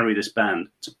to carry this band,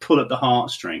 to pull at the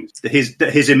heartstrings.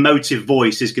 His emotive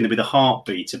voice is going to be the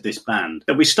heartbeat of this band.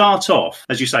 That we start off,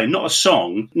 as you say, not a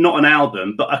song, not an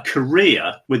album, but a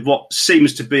career with what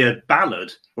seems to be a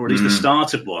ballad, or at least the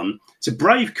start of one. It's a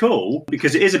brave call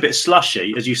because it is a bit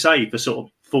slushy, as you say, for sort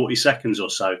of 40 seconds or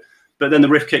so. But then the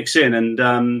riff kicks in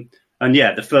and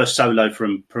yeah, the first solo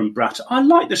from Bratter. I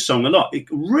like this song a lot.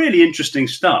 Really interesting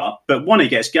start, but when it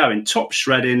gets going, top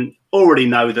shredding. Already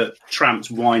know that Tramp's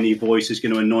whiny voice is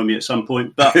going to annoy me at some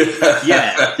point, but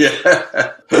yeah.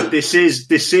 This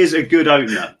is a good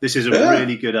opener. This is a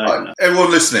really good opener.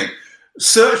 Everyone listening,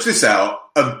 search this out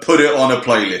and put it on a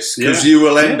playlist because you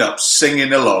will end up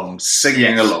singing along. It's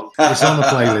on the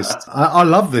playlist. I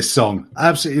love this song. I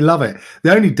absolutely love it.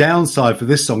 The only downside for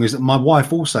this song is that my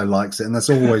wife also likes it, and that's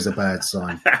always a bad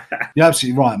sign. You're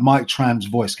absolutely right. Mike Tramp's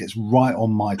voice gets right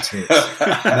on my tits.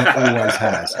 And it always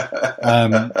has.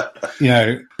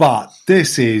 But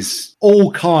this is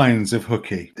all kinds of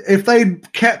hooky. If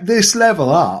they'd kept this level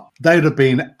up, they'd have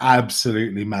been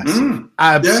absolutely massive.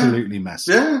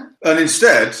 Massive. Yeah. And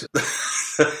instead,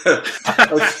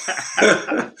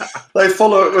 they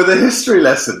follow it with a history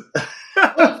lesson.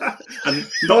 And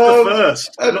not the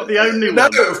first, not the only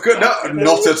one. No,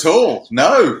 not at all.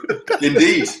 No,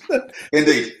 indeed.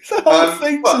 The whole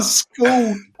thing's a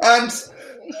school. And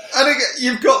again,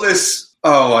 you've got this,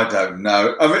 I don't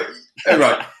know. I mean,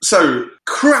 right, so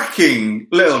cracking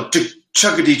little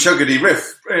chuggedy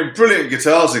riff, brilliant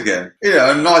guitars again,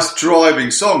 a nice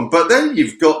driving song, but then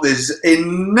you've got this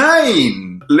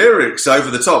inane lyrics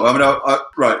over the top. I mean,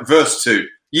 right, verse 2,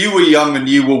 you were young and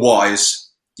you were wise,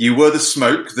 you were the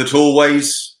smoke that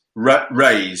always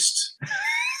raised,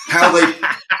 how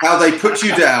they put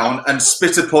you down and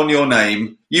spit upon your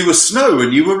name, you were snow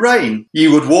and you were rain,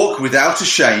 you would walk without a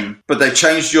shame, but they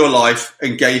changed your life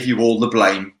and gave you all the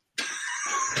blame.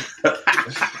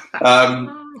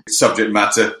 Subject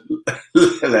matter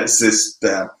lets this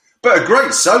down. But a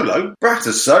great solo,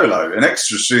 Bratter's solo, an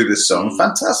extra through this song,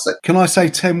 fantastic. Can I say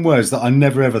 10 words that I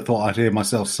never ever thought I'd hear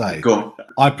myself say? Go on.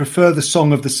 I prefer the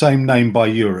song of the same name by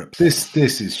Europe. This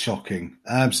is shocking.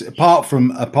 Apart from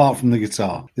the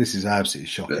guitar, this is absolutely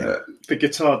shocking. The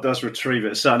guitar does retrieve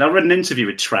it. So I read an interview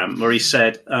with Tramp where he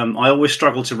said, I always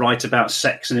struggle to write about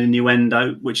sex and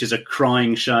innuendo, which is a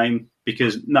crying shame.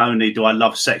 Because not only do I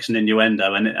love sex and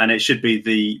innuendo, and it should be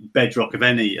the bedrock of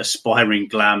any aspiring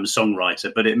glam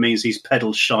songwriter, but it means he's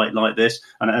pedal shite like this,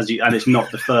 and it's not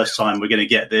the first time we're going to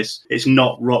get this. It's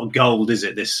not rock gold, is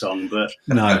it? This song, but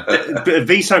no. But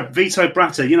Vito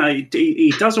Bratter,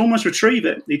 he does almost retrieve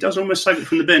it. He does almost save it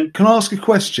from the bin. Can I ask a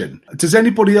question? Does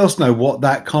anybody else know what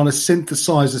that kind of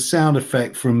synthesizer sound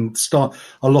effect from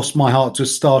I Lost My Heart to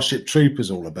Starship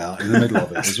Troopers all about in the middle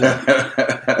of it as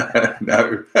well?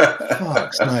 No.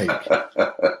 Fuck's sake.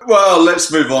 Well,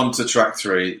 let's move on to track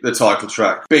 3, the title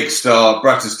track. Big star,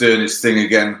 Bratter's doing his thing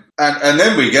again. And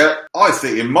then we get, I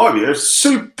think in my view, a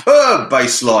superb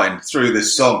bass line through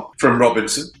this song from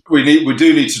Robinson. We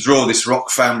do need to draw this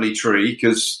rock family tree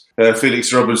because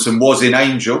Felix Robinson was in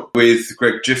Angel with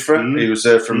Greg Gifford. He was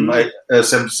there from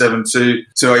 77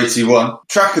 to 81.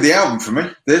 Track of the album for me.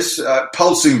 This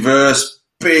pulsing verse,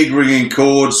 big ringing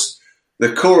chords.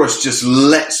 The chorus just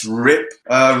lets rip,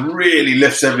 really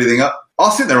lifts everything up. I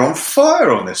think they're on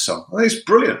fire on this song. I think it's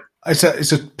brilliant.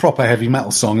 It's a proper heavy metal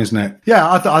song, isn't it? Yeah,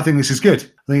 I think this is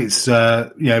good. I think it's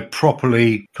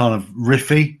properly kind of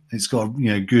riffy. It's got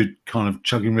a good kind of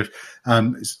chugging riff.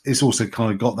 It's also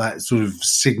kind of got that sort of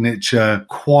signature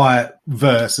quiet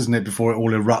verse, isn't it, before it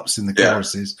all erupts in the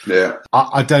choruses. Yeah.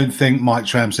 I don't think Mike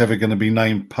Tramp's ever going to be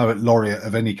named poet laureate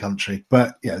of any country,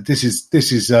 but this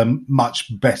is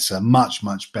much better,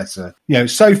 much better.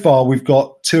 So far we've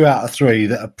got 2 out of 3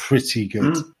 that are pretty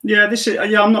good. Yeah, this is.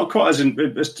 Yeah, I'm not quite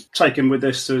as taken with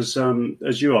this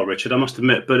as you are, Richard. I must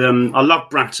admit, but I love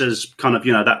Bratter's kind of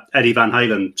that Eddie Van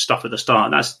Halen stuff at the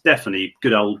start. That's definitely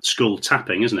good old school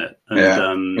tapping, isn't it?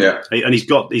 And, and he's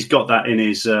got that in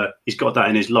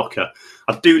his locker.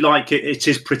 I do like it. It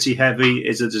is pretty heavy.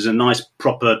 There's a nice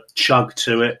proper chug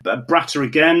to it. But Bratter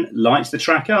again lights the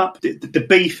track up. The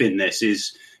beef in this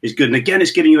is good. And again,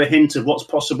 it's giving you a hint of what's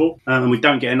possible. And we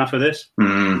don't get enough of this.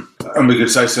 And we could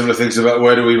say similar things about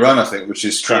Where Do We Run, I think, which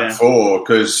is track 4.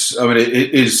 Because, I mean, it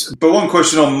is... But one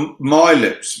question on my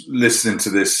lips, listening to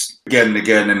this again and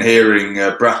again and hearing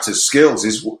Bratter's skills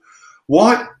is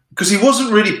why... Because he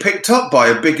wasn't really picked up by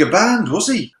a bigger band, was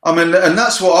he? I mean, and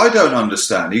that's what I don't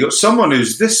understand. You got someone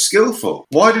who's this skillful.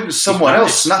 Why didn't someone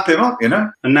else snap him up,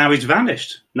 And now he's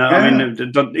vanished. No, I mean,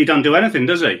 he doesn't do anything,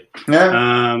 does he?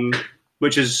 Yeah.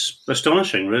 which is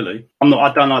astonishing, really.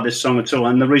 I don't like this song at all,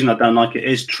 and the reason I don't like it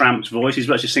is Tramp's voice. He's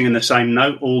actually singing the same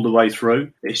note all the way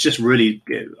through. It's just really,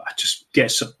 it just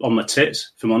gets on my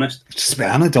tits, if I'm honest. It's just a bit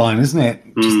anodyne, isn't it?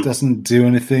 Just doesn't do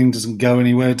anything, doesn't go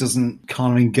anywhere, doesn't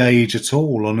kind of engage at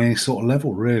all on any sort of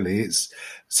level, really. It's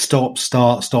stop,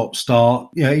 start, stop, start.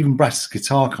 Yeah, even Brass's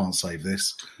guitar can't save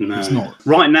this. No. It's not.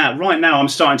 Right now, I'm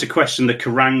starting to question the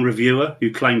Kerrang reviewer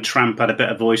who claimed Tramp had a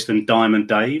better voice than Diamond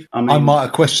Dave. I might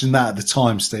have questioned that at the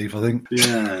time, Steve, I think.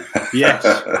 Yeah. Yes.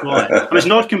 Right. I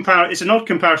mean, it's an odd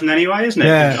comparison anyway, isn't it?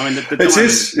 Yeah. I mean, the it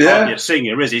is. Yeah. A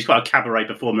singer, is he? He's quite a cabaret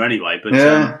performer anyway. But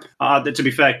to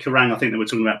be fair, Kerrang, I think they were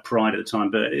talking about Pride at the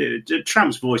time. But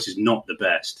Tramp's voice is not the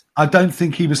best. I don't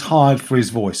think he was hired for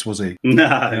his voice, was he?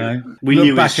 No. We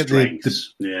knew his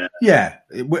strengths. He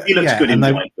looks good in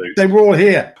white boots. They were all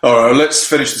here. All right, let's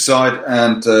finish the side,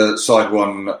 and side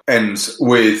one ends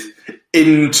with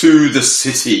Into the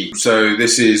City. So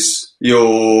this is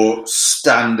your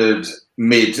standard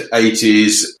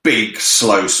mid-80s big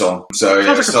slow song. So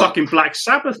sounds like a fucking Black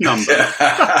Sabbath number.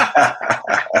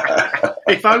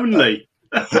 If only.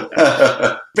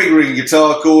 Fingering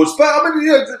guitar chords, but I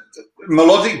mean,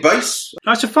 melodic bass.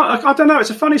 I don't know. It's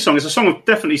a funny song. It's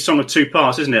definitely a song of two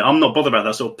parts, isn't it? I'm not bothered about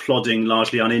that sort of plodding,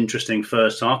 largely uninteresting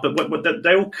first half, but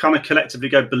they all kind of collectively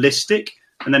go ballistic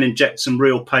and then inject some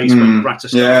real pace when Bratter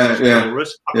starts the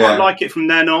chorus. I quite like it from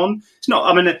then on. It's not.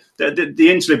 I mean,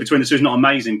 the interlude between the two is not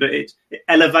amazing, but it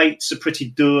elevates a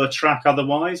pretty dour track.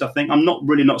 Otherwise, I think I'm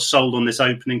not sold on this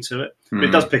opening to it. But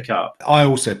it does pick up. I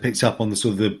also picked up on the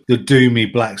sort of the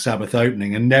doomy Black Sabbath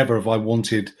opening, and never have I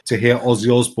wanted to hear Ozzy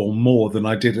Osbourne more than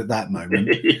I did at that moment.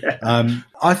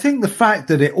 I think the fact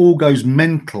that it all goes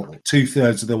mental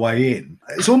 2/3 of the way in,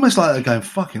 it's almost like they're going,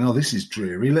 fucking hell, this is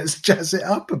dreary, let's jazz it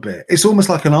up a bit. It's almost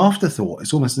like an afterthought.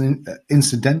 It's almost an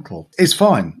incidental. It's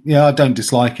fine. Yeah, I don't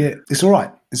dislike it. It's all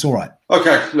right. It's all right.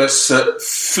 Okay, let's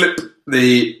flip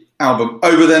the album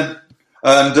over then.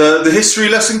 And the history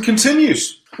lesson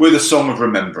continues with a song of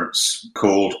remembrance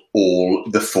called All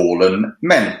the Fallen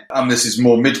Men. And this is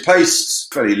more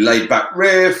mid-paced, fairly laid-back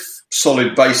riff,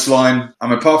 solid bass line.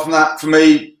 And apart from that, for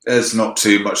me, there's not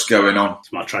too much going on.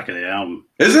 It's my track of the album.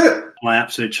 Is it? My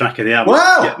absolute track of the album.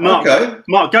 Wow, yeah, Mark, okay.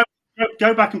 Mark,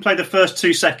 go back and play the first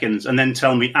 2 seconds and then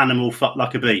tell me Animal Fuck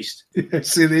Like a Beast.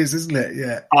 Yes, it is, isn't it?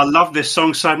 Yeah. I love this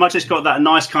song so much. It's got that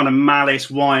nice kind of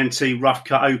Malice, Y&T rough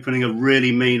cut opening, a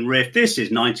really mean riff. This is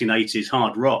 1980s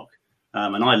hard rock.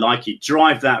 And I like it.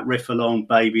 Drive that riff along,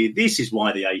 baby. This is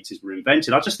why the 80s were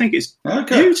invented. I just think it's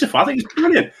beautiful. I think it's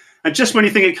brilliant. And just when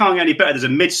you think it can't get any better, there's a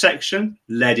mid-section,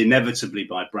 led inevitably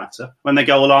by Bratter. When they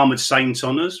go all Armoured Saint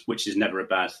on us, which is never a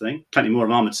bad thing. Plenty more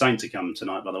of Armoured Saint to come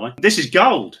tonight, by the way. This is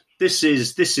gold. This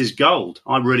is gold.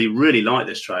 I really, really like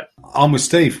this track. I'm with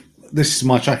Steve. This is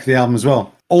my track of the album as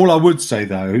well. All I would say,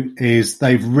 though, is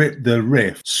they've ripped the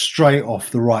riff straight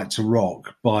off the Right to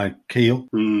Rock by Keel,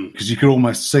 because you could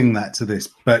almost sing that to this.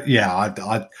 But yeah,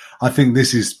 I think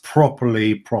this is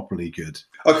properly good.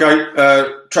 Okay,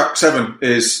 track 7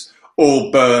 is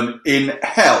All Burn in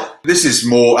Hell. This is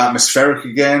more atmospheric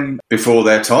again, before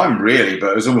their time, really,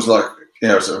 but it was almost like,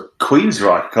 sort of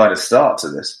Queensryche kind of start to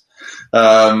this.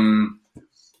 For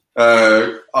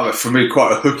me,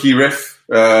 quite a hooky riff.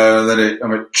 Then it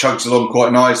chugs along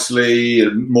quite nicely,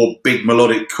 and more big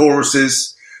melodic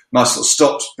choruses, nice little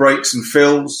stops, breaks, and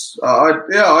fills. I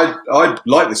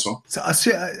like this one. So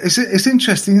it's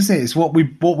interesting, isn't it? It's what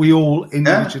we all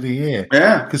individually hear.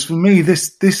 Yeah. Because for me,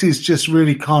 this is just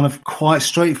really kind of quite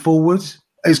straightforward.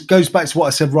 It goes back to what I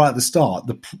said right at the start.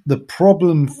 The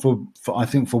problem for I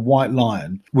think for White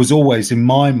Lion was always in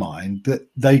my mind that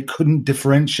they couldn't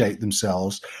differentiate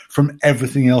themselves from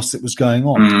everything else that was going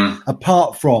on,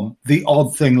 apart from the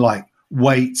odd thing like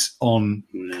Wait on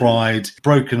Pride,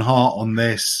 Broken Heart on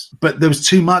this. But there was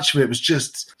too much of it. It was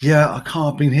just, I can't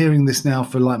have been hearing this now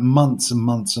for like months and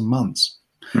months and months.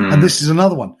 And this is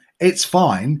another one. It's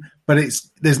fine, but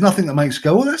there's nothing that makes you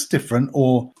go, that's different.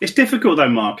 Or it's difficult though,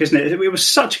 Mark, isn't it? It was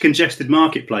such a congested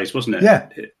marketplace, wasn't it? Yeah,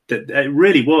 it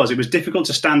really was. It was difficult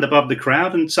to stand above the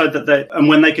crowd, and so that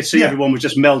when they could see everyone was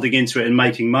just melding into it and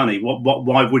making money,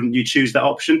 why wouldn't you choose that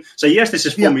option? So yes, this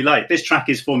is formulaic. This track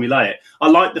is formulaic. I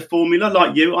like the formula,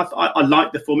 like you. I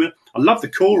like the formula. I love the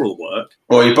choral work.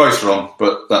 Well, you're both wrong,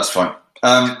 but that's fine.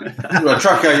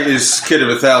 Track 8 is Kid of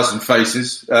a Thousand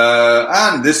Faces,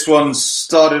 and this one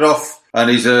started off, and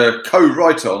he's a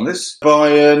co-writer on this,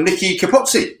 by Nicky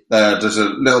Capozzi. Does a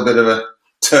little bit of a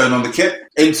turn on the kit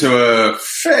into a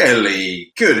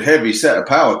fairly good heavy set of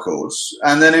power chords,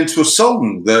 and then into a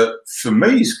song that for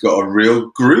me's got a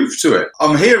real groove to it.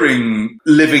 I'm hearing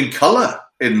Living Colour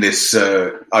in this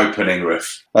opening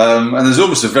riff. And there's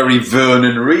almost a very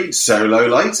Vernon Reid solo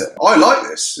later. I like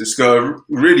this. It's got a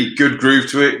really good groove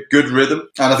to it, good rhythm.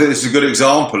 And I think this is a good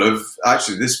example of,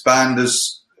 actually, this band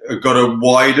has got a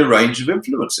wider range of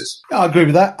influences. I agree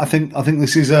with that. I think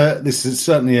this is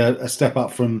certainly a step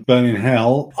up from Burning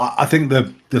Hell. I think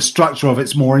the structure of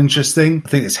it's more interesting. I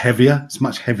think it's heavier. It's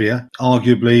much heavier.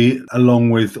 Arguably, along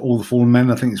with All the Fallen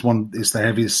Men, I think it's the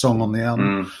heaviest song on the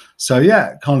album. So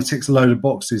yeah, it kind of ticks a load of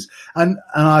boxes. And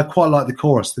I quite like the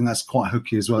chorus. I think that's quite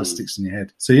hooky as well. It sticks in your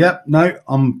head. So yeah, no,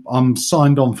 I'm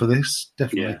signed on for this,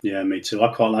 definitely. Yeah, me too.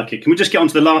 I quite like it. Can we just get on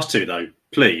to the last two though,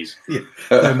 please? Yeah,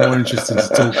 they're more interesting to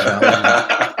talk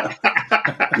about.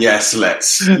 Yes,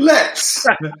 let's. Yes.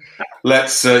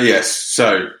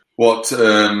 So what?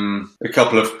 A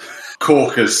couple of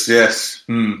corkers. Yes.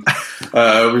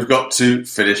 We've got to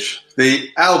finish the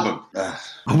album.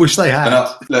 I wish they had.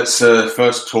 Let's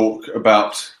first talk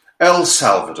about El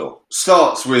Salvador.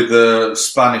 Starts with a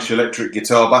Spanish electric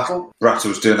guitar battle.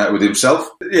 Brattle's doing that with himself.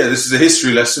 Yeah, this is a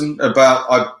history lesson about,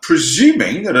 I'm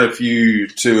presuming, I don't know if you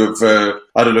two have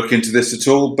had a look into this at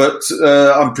all, but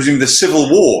I'm presuming the Civil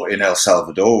War in El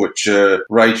Salvador, which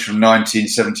raged from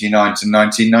 1979 to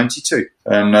 1992.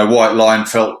 And White Lion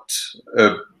felt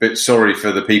a bit sorry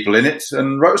for the people in it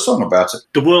and wrote a song about it.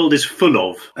 The world is full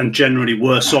of, and generally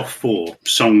worse off for,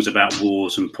 songs about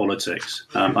wars and politics.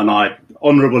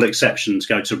 Honourable exceptions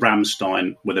go to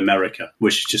Rammstein with America,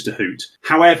 which is just a hoot.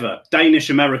 However,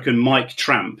 Danish-American Mike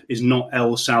Tramp is not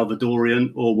El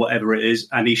Salvadorian or whatever it is,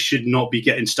 and he should not be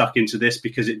getting stuck into this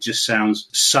because it just sounds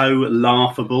so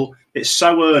laughable. It's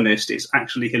so earnest, it's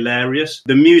actually hilarious.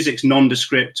 The music's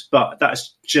nondescript, but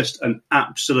that's just an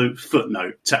absolute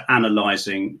footnote to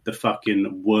analysing the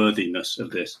fucking worthiness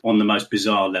of this on the most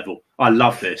bizarre level. I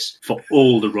love this for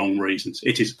all the wrong reasons.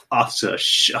 It is utter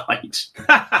shite.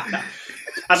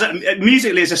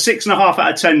 Musically, it's a 6.5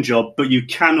 out of 10 job, but you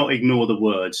cannot ignore the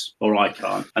words, or I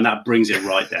can't, and that brings it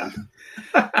right down.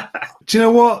 Do you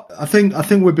know what? I think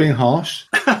we're being harsh.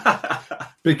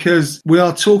 Because we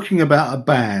are talking about a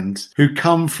band who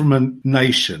come from a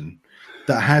nation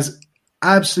that has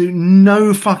absolutely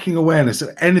no fucking awareness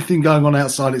of anything going on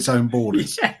outside its own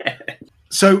borders. Yeah.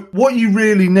 So what you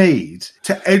really need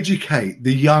to educate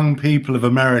the young people of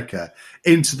America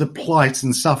into the plight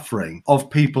and suffering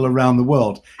of people around the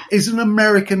world is an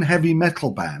American heavy metal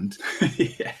band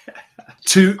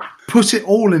to put it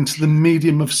all into the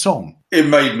medium of song. It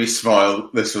made me smile,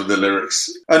 this with the lyrics.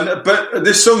 But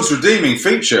this song's redeeming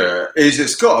feature is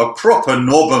it's got a proper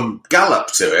Norbum gallop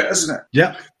to it, hasn't it?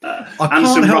 Yeah. And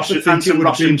some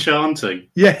Russian chanting.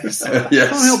 Yes. Yes. I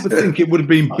can't help but think it would have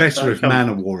been better if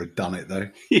Manowar had done it, though.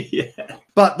 Yeah.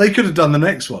 But they could have done the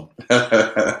next one.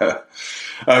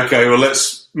 Okay, well,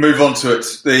 let's move on to it.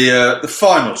 The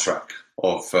final track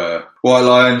of White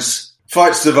Lion's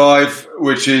Fight Survive,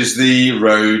 which is the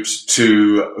road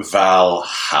to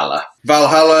Valhalla.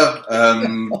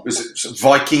 Valhalla is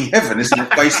Viking heaven, isn't it,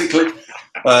 basically?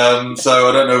 So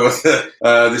I don't know whether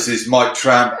this is Mike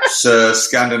Tramp's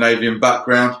Scandinavian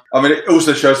background. I mean, it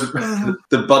also shows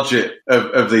the budget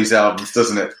of these albums,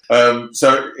 doesn't it?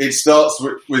 So it starts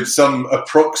with some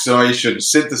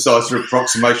synthesizer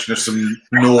approximation of some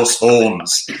Norse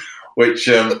horns, which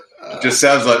just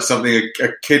sounds like something a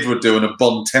kid would do in a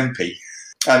Bon Tempi.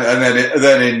 And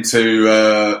then into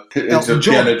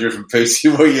piano-driven piece.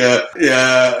 Well,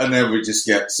 yeah, and then we just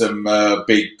get some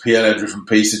big piano-driven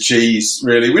piece of cheese.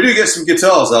 Really, we do get some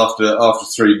guitars after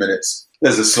 3 minutes.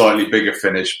 There's a slightly bigger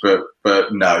finish, but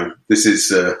no, this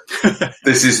is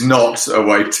not a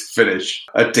way to finish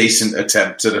a decent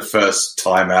attempt at a first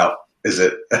time out, is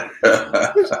it?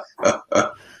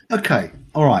 Okay,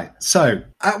 all right. So,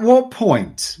 at what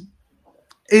point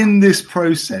in this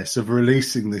process of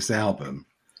releasing this album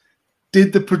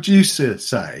did the producer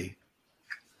say,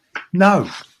 no?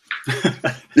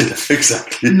 Yeah,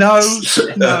 exactly. No,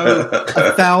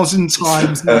 1,000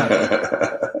 times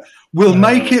no. We'll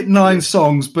make it 9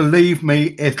 songs. Believe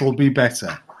me, it'll be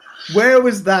better. Where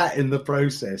was that in the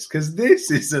process? Because this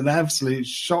is an absolute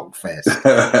shock fest.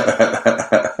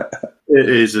 It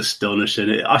is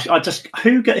astonishing. I just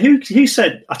who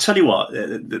said? I tell you what,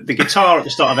 the guitar at the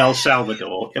start of El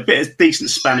Salvador, a bit of decent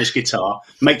Spanish guitar,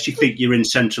 makes you think you're in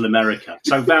Central America.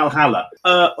 So Valhalla.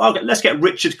 Let's get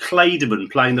Richard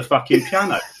Clayderman playing the fucking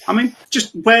piano. I mean,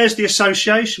 just where's the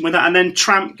association with that? And then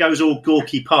Tramp goes all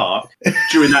Gorky Park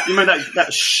during that. You know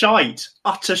that shite,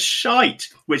 utter shite,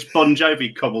 which Bon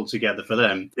Jovi cobbled together for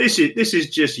them. This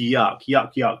is just yuck.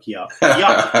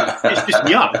 It's just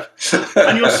yuck.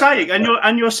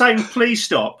 And you're saying, please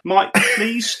stop, Mike.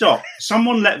 Please stop.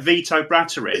 Someone let Vito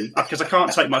Bratter in because I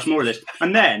can't take much more of this.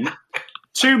 And then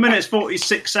 2 minutes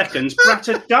 46 seconds,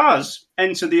 Bratter does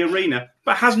enter the arena,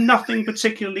 but has nothing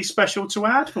particularly special to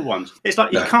add for once. It's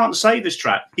like he can't save this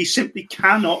track. He simply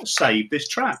cannot save this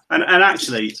track. And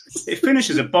actually, it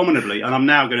finishes abominably, and I'm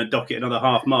now going to dock it another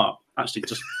half mark. Actually,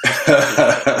 just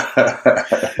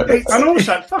and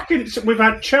also we've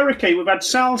had Cherokee, we've had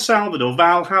Salvador,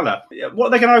 Valhalla. What are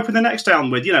they going to open the next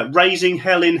album with? Raising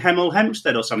Hell in Hemel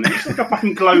Hempstead or something. It's like a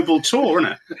fucking global tour,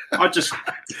 isn't it?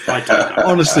 I don't know.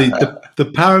 Honestly, the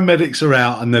paramedics are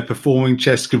out and they're performing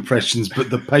chest compressions, but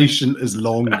the patient is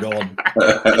long gone.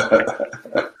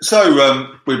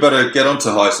 So we better get on to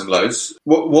highs and lows.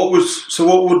 What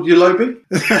would your low be?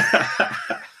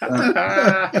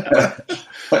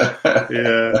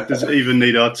 Yeah, doesn't even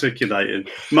need articulating.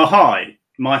 My high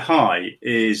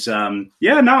is I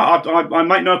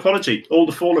make no apology. All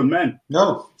the Fallen Men.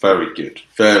 No, very good,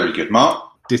 Mark.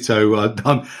 Ditto.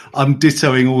 I'm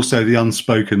dittoing also the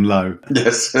unspoken low.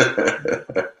 Yes.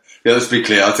 Yeah, let's be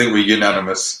clear. I think we're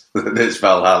unanimous that it's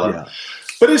Valhalla,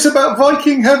 but it's about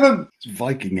Viking heaven. It's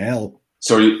Viking hell.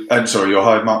 Sorry, your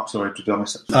high, Mark. Sorry to be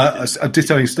honest.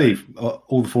 Dittoing Steve.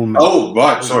 All the Fallen Men. Oh,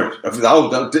 right. Sorry.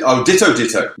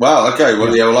 Ditto. Wow. Okay.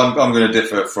 Well, I'm going to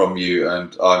differ from you,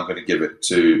 and I'm going to give it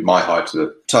to my high to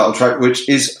the title track, which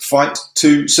is "Fight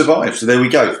to Survive." So there we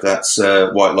go. That's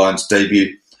White Lion's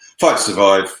debut, "Fight to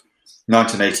Survive,"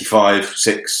 1985,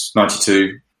 6,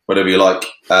 92, whatever you like.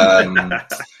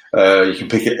 You can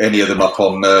pick any of them up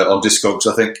on Discogs,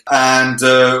 I think. And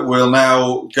we'll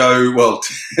now go, well,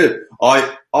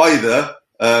 either,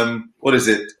 what is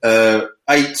it,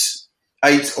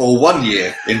 8 or 1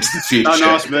 year into the future. Don't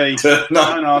ask me.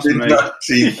 Don't ask me.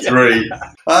 1993.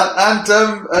 And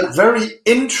a very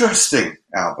interesting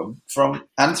album from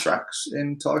Anthrax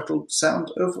entitled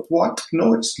Sound of White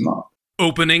Noise. Mark.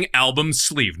 Opening album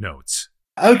sleeve notes.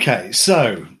 Okay,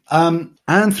 so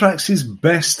Anthrax's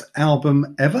best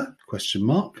album ever? Question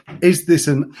mark. Is this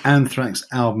an Anthrax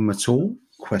album at all?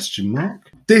 Question mark.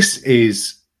 This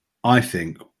is, I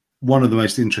think, one of the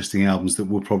most interesting albums that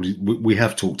we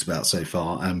have talked about so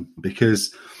far,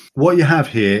 because what you have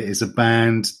here is a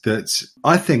band that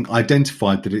I think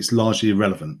identified that it's largely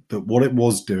irrelevant, that what it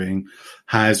was doing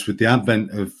has, with the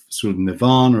advent of sort of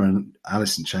Nirvana and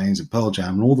Alice in Chains and Pearl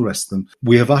Jam and all the rest of them,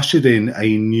 we have ushered in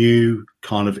a new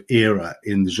kind of era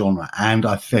in the genre. And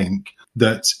I think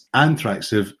that Anthrax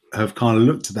have kind of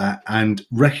looked at that and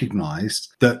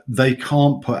recognised that they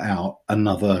can't put out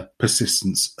another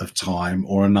Persistence of Time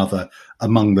or another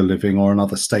Among the Living or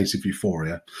another State of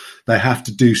Euphoria. They have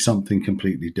to do something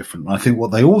completely different. And I think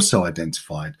what they also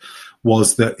identified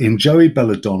was that in Joey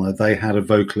Belladonna, they had a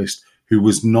vocalist who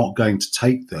was not going to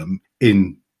take them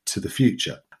into the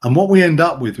future. And what we end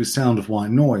up with Sound of White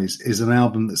Noise is an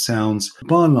album that sounds,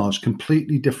 by and large,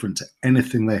 completely different to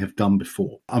anything they have done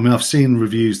before. I mean, I've seen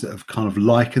reviews that have kind of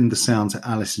likened the sound to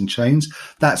Alice in Chains.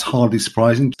 That's hardly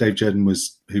surprising. Dave Jedden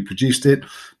who produced a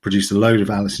load of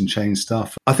Alice in Chains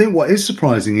stuff. I think what is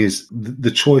surprising is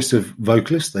the choice of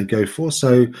vocalists they go for.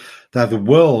 So they have the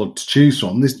world to choose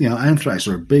from. Anthrax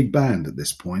are a big band at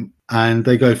this point. And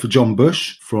they go for John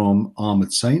Bush from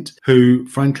Armoured Saint, who,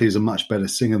 frankly, is a much better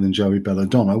singer than Joey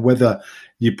Belladonna. Whether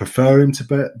you prefer him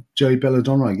to Joey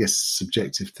Belladonna, I guess, is a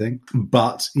subjective thing.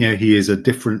 But, he is a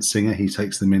different singer. He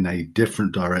takes them in a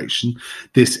different direction.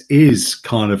 This is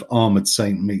kind of Armoured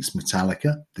Saint meets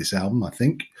Metallica, this album, I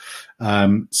think.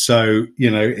 So,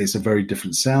 it's a very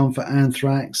different sound for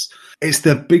Anthrax. It's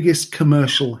their biggest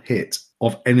commercial hit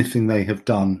of anything they have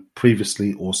done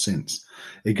previously or since.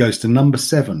 It goes to number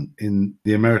 7 in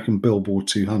the American Billboard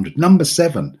 200. Number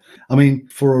 7. I mean,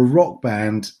 for a rock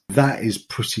band, that is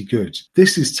pretty good.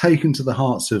 This is taken to the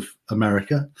hearts of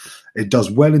America. It does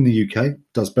well in the UK,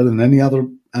 does better than any other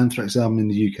Anthrax album in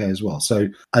the UK as well. So,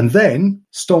 and then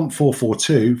Stomp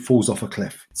 442 falls off a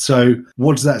cliff. So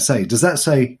what does that say? Does that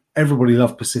say everybody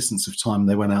loved Persistence of Time and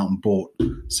they went out and bought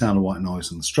Sound of White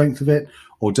Noise on the strength of it?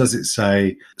 Or does it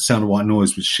say Sound of White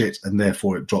Noise was shit and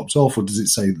therefore it drops off? Or does it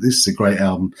say this is a great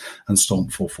album and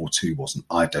Stomp 442 wasn't?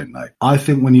 I don't know. I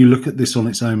think when you look at this on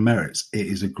its own merits, it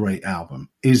is a great album.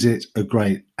 Is it a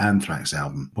great Anthrax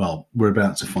album? Well, we're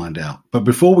about to find out. But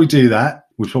before we do that,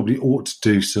 we probably ought to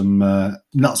do some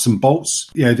nuts and bolts.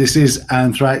 This is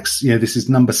Anthrax. This is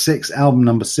number 6, album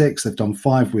number 6. They've done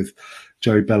 5 with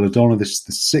Joey Belladonna. This is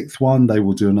the 6th one. They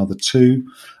will do another 2.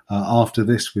 after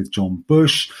this with John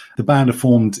Bush. The band are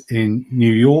formed in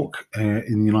New York,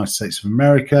 in the United States of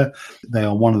America. They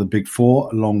are one of the big four,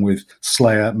 along with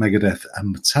Slayer, Megadeth,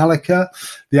 and Metallica.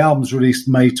 The album's released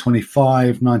May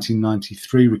 25,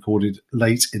 1993, recorded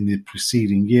late in the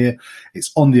preceding year.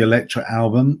 It's on the Elektra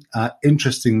album.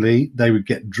 Interestingly, they would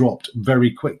get dropped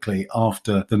very quickly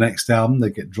after the next album. They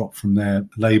get dropped from their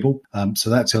label. So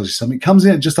that tells you something. It comes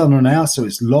in at just under an hour, so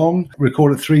it's long.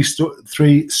 Recorded three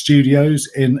studios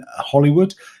in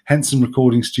Hollywood, Henson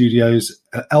Recording Studios,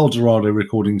 El Dorado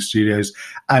Recording Studios,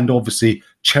 and obviously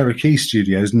Cherokee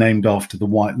Studios, named after the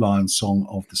White Lion song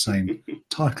of the same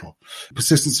title.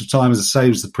 Persistence of Time, as I say,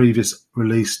 was the previous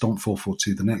release. Stomp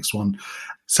 442, the next one.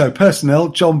 So personnel: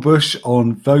 John Bush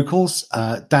on vocals,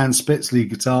 Dan Spitz lead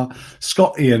guitar,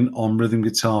 Scott Ian on rhythm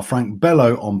guitar, Frank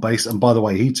Bello on bass, and by the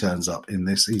way, he turns up in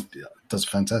this. He does a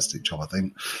fantastic job, I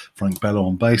think. Frank Bello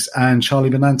on bass, and Charlie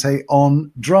Benante on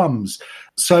drums.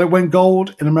 So it went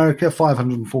gold in America,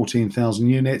 514,000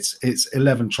 units. It's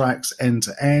 11 tracks end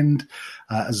to end.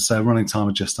 As I say, a running time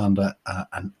of just under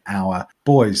an hour.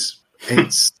 Boys,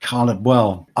 it's kind of,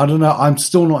 well, I don't know. I'm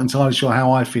still not entirely sure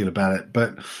how I feel about it,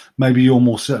 but maybe you're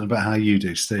more certain about how you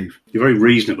do, Steve. You're very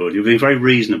reasonable. You're being very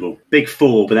reasonable. Big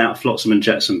four without Flotsam and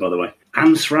Jetsam, by the way.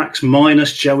 Anthrax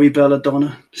minus Joey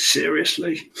Belladonna.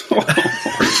 Seriously? We're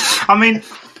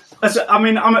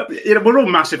all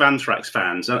massive Anthrax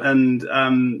fans, and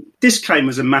this came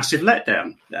as a massive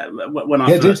letdown when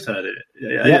I first heard it.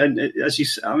 As you,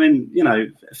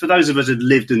 for those of us who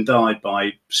lived and died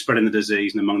by spreading the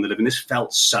disease and among the living, this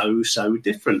felt so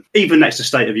different. Even next to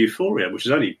State of Euphoria, which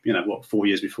is only 4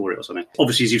 years before it or something.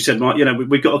 Obviously, as you've said, Mark,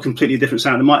 we've got a completely different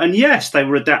sound. And yes, they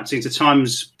were adapting to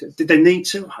times. Did they need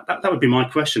to? That would be my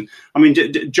question. I mean,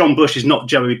 John Bush is not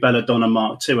Joey Belladonna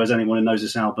Mark II, as anyone who knows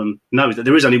this album knows that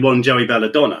there is only one Joey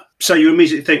Belladonna. So you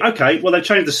immediately think, okay, well, they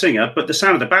changed the singer, but the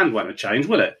sound of the band won't have changed,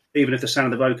 will it? Even if the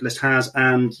sound of the vocalist has.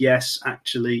 And yes,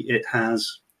 actually, it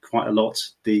has quite a lot.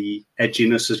 The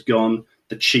edginess has gone,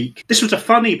 the cheek. This was a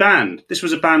funny band. This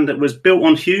was a band that was built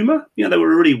on humour. They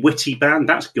were a really witty band.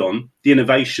 That's gone. The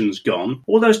innovation's gone.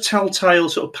 All those telltale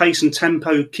sort of pace and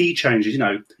tempo key changes,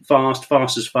 fast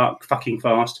as fuck, fucking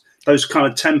fast. Those kind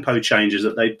of tempo changes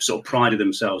that they sort of prided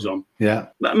themselves on. Yeah.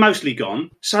 Mostly gone.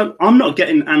 So I'm not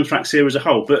getting Anthrax here as a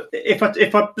whole, but if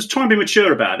I was trying to be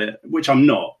mature about it, which I'm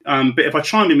not, but if I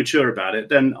try and be mature about it,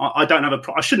 then I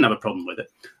shouldn't have a problem with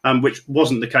it, which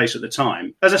wasn't the case at the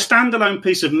time. As a standalone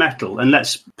piece of metal, and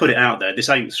let's put it out there, this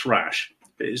ain't thrash.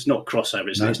 It's not crossover.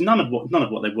 It's none of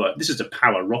what they were. This is a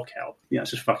power rock album. Yeah,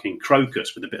 it's just fucking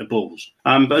Crocus with a bit of balls.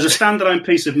 But as a standalone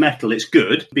piece of metal, it's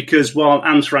good because while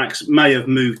Anthrax may have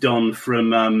moved on from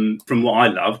what I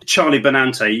loved, Charlie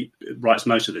Benante writes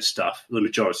most of this stuff, the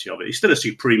majority of it. He's still a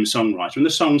supreme songwriter, and the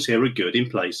songs here are good in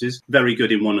places, very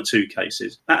good in one or two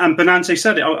cases. And Benante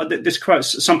said it. This quote.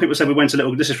 Some people say we went a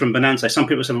little. This is from Benante. Some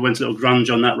people say we went a little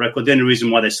grunge on that record. The only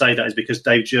reason why they say that is because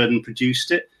Dave Jordan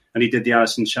produced it. And he did the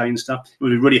Alice in Chains stuff. It would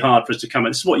be really hard for us to come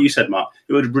out. This is what you said, Mark.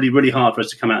 It would be really hard for us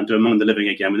to come out and do Among the Living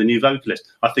again with a new vocalist.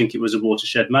 I think it was a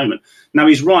watershed moment. Now,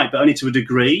 he's right, but only to a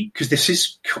degree, because this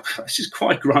is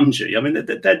quite grungy. I mean,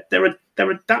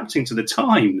 they're adapting to the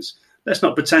times. Let's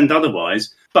not pretend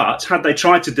otherwise. But had they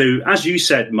tried to do, as you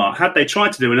said, Mark, had they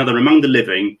tried to do another Among the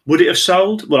Living, would it have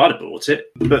sold? Well, I'd have bought it.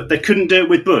 But they couldn't do it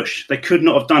with Bush. They could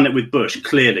not have done it with Bush,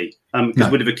 clearly.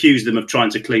 Because we'd have accused them of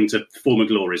trying to cling to former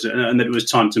glories and that it was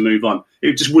time to move on.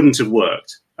 It just wouldn't have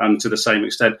worked to the same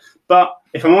extent. But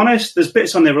if I'm honest, there's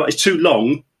bits on there, it's too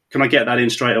long. Can I get that in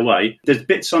straight away? There's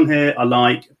bits on here I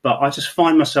like, but I just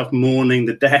find myself mourning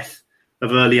the death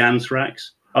of early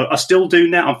Anthrax. I still do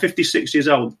now. I'm 56 years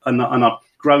old and I've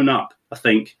grown up, I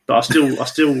think, but I still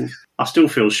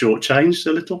feel shortchanged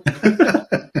a little.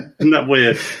 Isn't that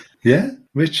weird? Yeah,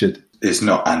 Richard. It's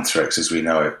not Anthrax as we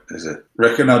know it, is it?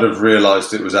 Reckon I'd have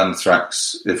realised it was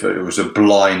Anthrax if it was a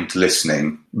blind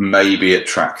listening, maybe at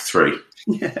track 3.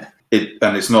 Yeah.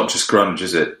 And it's not just grunge,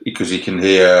 is it? Because you can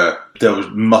hear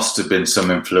must have been some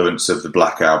influence of the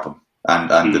Black Album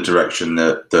and the direction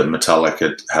that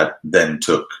Metallica had then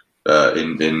took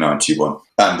in 91.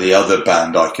 And the other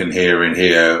band I can hear in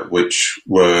here, which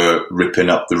were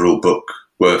ripping up the rule book,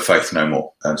 were Faith No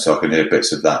More. And so I can hear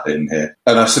bits of that in here.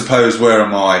 And I suppose, where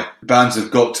am I? Bands have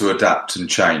got to adapt and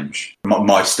change.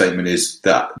 My statement is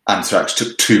that Anthrax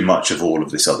took too much of all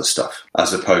of this other stuff,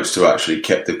 as opposed to actually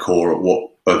kept the core of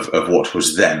what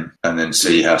was them, and then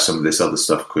see how some of this other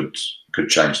stuff could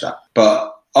change that.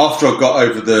 But after I got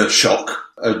over the shock,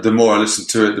 the more I listened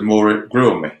to it, the more it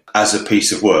grew on me. As a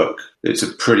piece of work, it's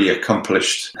a pretty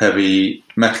accomplished heavy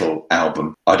metal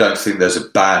album. I don't think there's a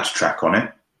bad track on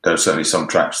it. There are certainly some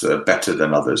tracks that are better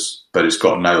than others, but it's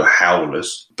got no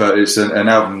howlers. But it's an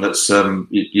album that's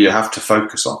you have to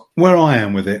focus on. Where I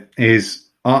am with it is,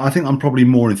 I think I'm probably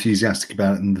more enthusiastic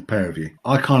about it than the pair of you.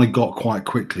 I kind of got quite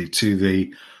quickly to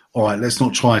the, all right, let's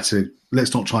not try to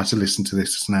listen to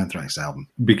this as an Anthrax album,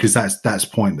 because that's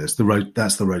pointless.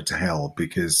 That's the road to hell,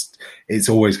 because it's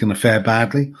always going to fare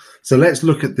badly. So let's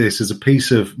look at this as a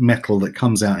piece of metal that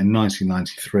comes out in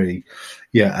 1993,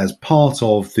 as part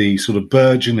of the sort of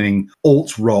burgeoning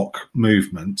alt rock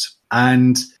movement.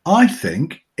 And I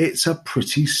think it's a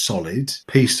pretty solid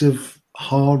piece of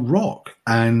hard rock.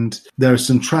 And there are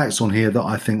some tracks on here that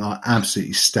I think are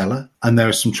absolutely stellar, and there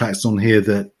are some tracks on here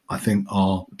that I think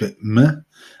are a bit meh.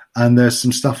 And there's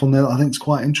some stuff on there that I think is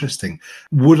quite interesting.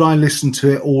 Would I listen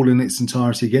to it all in its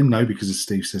entirety again? No, because as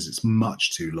Steve says, it's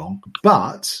much too long.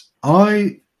 But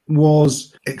I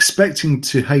was expecting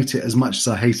to hate it as much as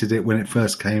I hated it when it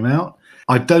first came out.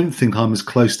 I don't think I'm as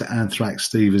close to Anthrax,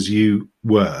 Steve, as you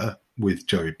were with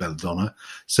Joey Belladonna.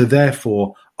 So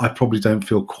therefore, I probably don't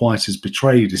feel quite as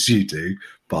betrayed as you do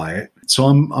by it. So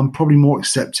I'm probably more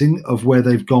accepting of where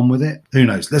they've gone with it. Who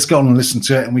knows? Let's go on and listen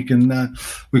to it, and we can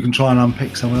try and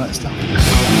unpick some of that stuff.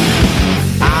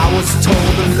 I was told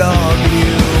to love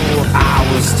you, I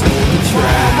was told to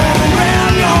try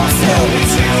around yourself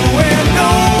with you and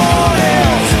no one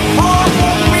else. Hard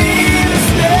for me to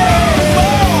stay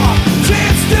for,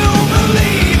 chance to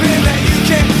believe in that you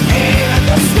can aim at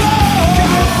the score.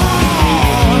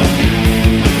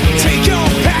 Take your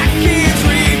package,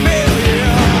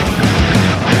 rebellion.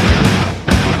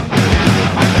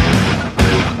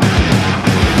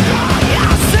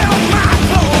 I sell my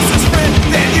closest friend,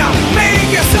 then you make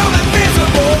yourself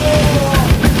invisible.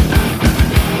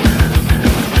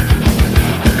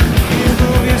 You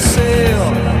know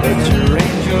yourself that your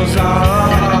angels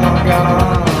are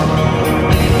gone.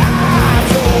 I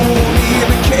don't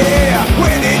even care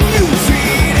when did you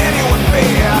treat anyone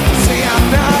fair. Say I'm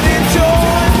not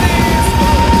enjoying this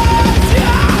much.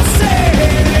 I say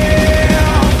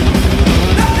no,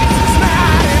 this is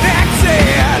not an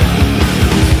accident.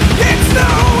 It's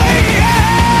no way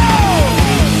out.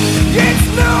 It's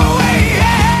no way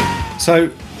out. So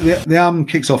the album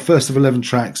kicks off, first of 11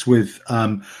 tracks, with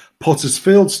Potter's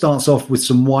Field. Starts off with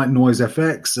some white noise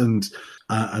FX and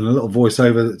a little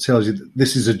voiceover that tells you that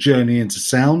this is a journey into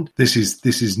sound. This is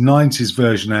 90s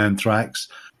version Anthrax.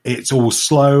 It's all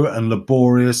slow and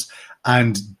laborious,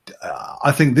 and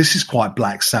I think this is quite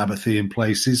Black Sabbathy in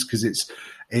places, because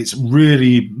it's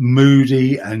really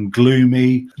moody and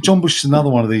gloomy. John Bush is another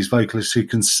one of these vocalists who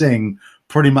can sing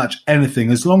pretty much anything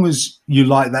as long as you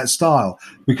like that style,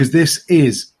 because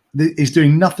he's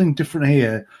doing nothing different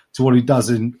here to what he does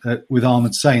with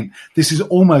Armored Saint. This is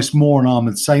almost more an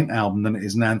Armored Saint album than it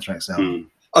is an Anthrax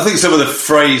album. I think some of the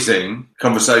phrasing,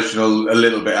 conversational, a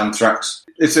little bit Anthrax.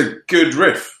 It's a good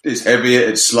riff. It's heavier,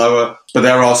 it's slower, but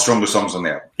there are stronger songs on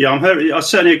the album. Yeah, I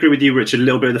certainly agree with you, Richard. A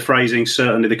little bit of the phrasing,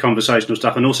 certainly the conversational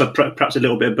stuff, and also perhaps a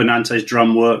little bit of Bonante's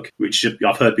drum work, which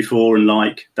I've heard before, and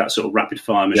like that sort of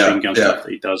rapid-fire machine gun stuff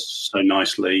that he does so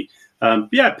nicely.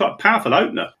 Powerful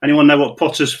opener. Anyone know what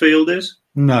Potter's Field is?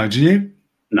 No, do you?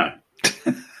 No.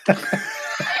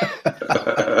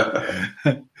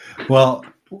 Well,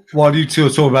 while you two are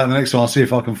talking about the next one, I'll see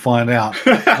if I can find out.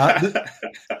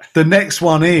 The next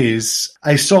one is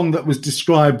a song that was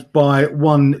described by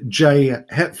one J.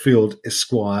 Hetfield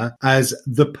Esquire as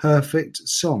the perfect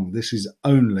song. This is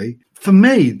Only. For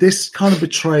me, this kind of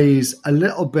betrays a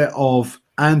little bit of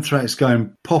Anthrax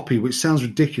going poppy, which sounds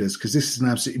ridiculous because this is an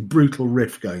absolutely brutal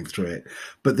riff going through it.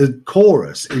 But the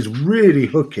chorus is really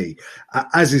hooky,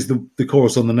 as is the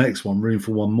chorus on the next one, Room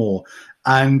for One More.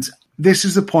 And this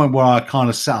is the point where I kind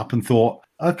of sat up and thought,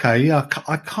 okay, yeah,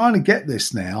 I kind of get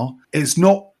this now. It's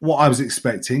not what I was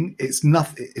expecting. It's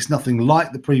nothing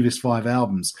like the previous 5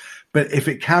 albums. But if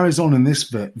it carries on in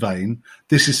this vein,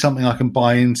 this is something I can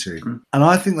buy into. And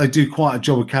I think they do quite a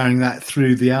job of carrying that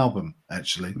through the album,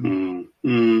 actually.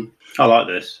 I like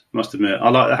this, must admit. I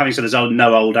like, having said there's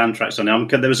no old Anthrax on it.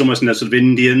 There was almost no sort of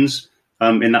Indians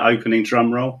in that opening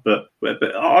drum roll. But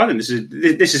I think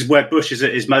this is where Bush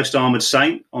is most Armoured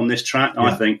Saint on this track,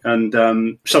 I think.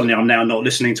 And suddenly I'm now not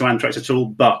listening to Anthrax at all,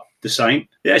 but the Saint.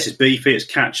 Yes, it's beefy, it's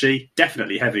catchy,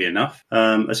 definitely heavy enough.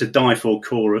 It's a die-for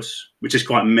chorus, which is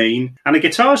quite mean. And a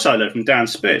guitar solo from Dan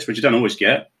Spitz, which you don't always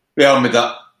get. Yeah, I'm with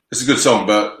that. It's a good song,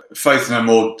 but Faith No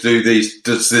More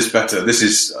does this better.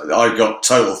 I got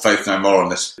total Faith No More on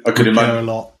this. I could imagine a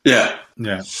lot. Yeah.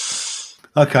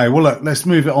 Okay, well, look, let's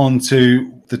move it on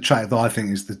to the track that I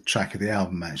think is the track of the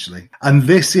album, actually. And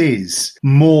this is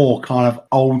more kind of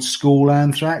old school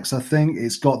Anthrax, I think.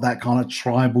 It's got that kind of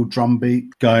tribal drum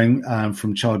beat going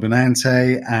from Charlie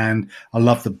Benante, and I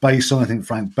love the bass on. I think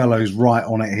Frank Bello's right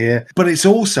on it here. But it's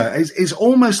also, it's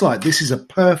almost like this is a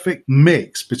perfect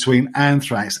mix between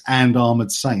Anthrax and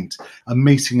Armoured Saint, a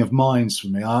meeting of minds for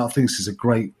me. I think this is a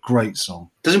great, great song.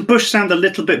 Doesn't Bush sound a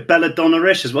little bit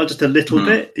Belladonna-ish as well, just a little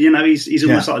bit? You know, he's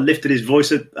almost like lifted his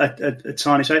voice a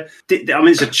tiny shade. I mean,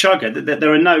 it's a chugger.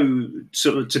 There are no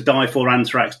sort of to die for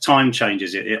Anthrax time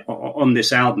changes on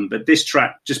this album, but this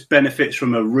track just benefits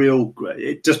from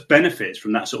it just benefits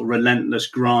from that sort of relentless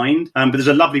grind. But there's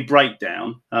a lovely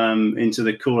breakdown into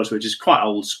the chorus, which is quite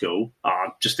old school. I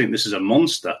just think this is a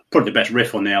monster. Probably the best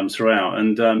riff on the album throughout.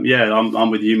 And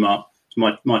I'm with you, Mark.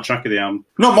 It's my track of the album.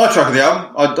 Not my track of the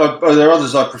album. There are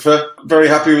others I prefer. Very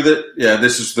happy with it. Yeah,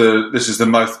 this is the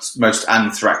most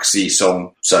Anthraxy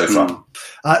song so far.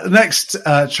 The next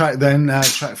track then,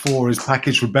 track 4, is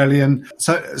Package Rebellion.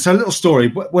 So a little story.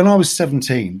 When I was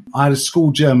 17, I had a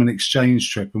school German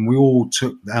exchange trip, and we all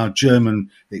took our German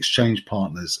exchange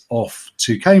partners off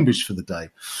to Cambridge for the day.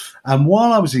 And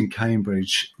while I was in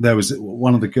Cambridge, there was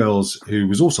one of the girls who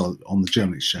was also on the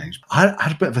German exchange. I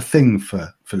had a bit of a thing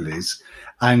for Liz,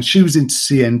 and she was into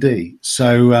CND.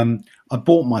 So I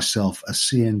bought myself a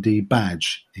CND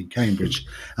badge in Cambridge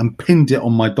and pinned it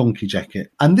on my donkey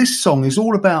jacket. And this song is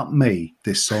all about me,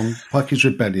 this song, Package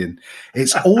Rebellion.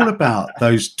 It's all about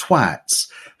those twats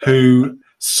who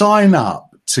sign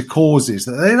up to causes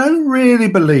that they don't really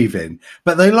believe in,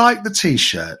 but they like the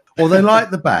T-shirt or they like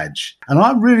the badge. And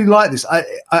I really like this.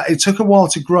 It took a while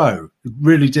to grow. It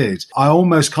really did. I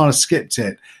almost kind of skipped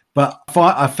it. But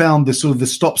I found the sort of the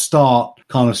stop-start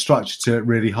kind of structure to it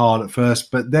really hard at first.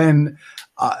 But then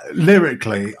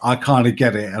lyrically, I kind of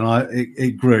get it, and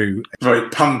it grew. Very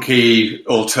punky,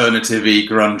 alternative-y,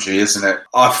 grungy, isn't it?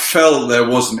 I felt there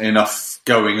wasn't enough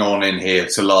going on in here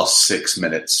to last 6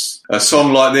 minutes. A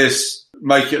song like this,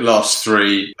 make it last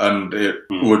 3, and it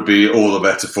would be all the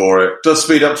better for it. It does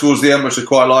speed up towards the end, which I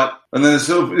quite like. And then there's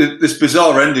sort of this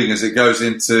bizarre ending as it goes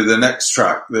into the next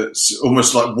track that's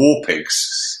almost like War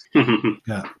Pigs.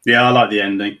 Yeah, I like the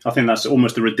ending. I think that's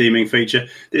almost a redeeming feature.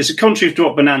 It's contrary to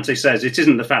what Benante says. It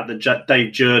isn't the fact that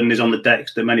Dave Jordan is on the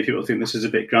decks that many people think this is a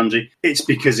bit grungy. It's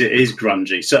because it is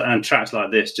grungy. So, and tracks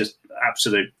like this, just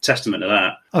absolute testament to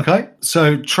that. Okay,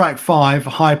 so track 5,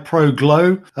 High Pro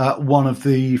Glow, one of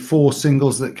the 4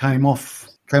 singles that came off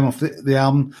the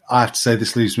album. I have to say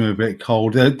this leaves me a bit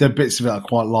cold. There are bits of it I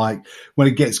quite like. When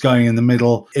it gets going in the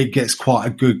middle, it gets quite a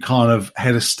good kind of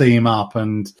head of steam up,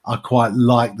 and I quite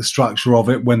like the structure of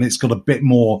it when it's got a bit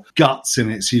more guts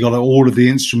in it. So you got all of the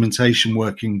instrumentation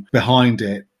working behind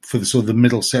it for the sort of the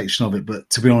middle section of it. But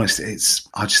to be honest,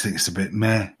 I just think it's a bit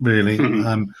meh, really.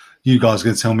 You guys are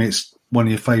going to tell me it's one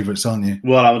of your favourites, aren't you?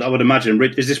 Well, I would imagine.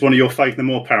 Is this one of your Faith No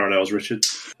More parallels, Richard?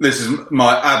 This is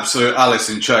my absolute Alice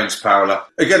in Chains parallel.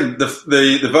 Again,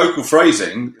 the vocal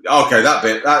phrasing, okay, that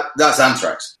bit, that's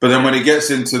Anthrax. But then when it gets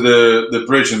into the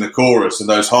bridge and the chorus and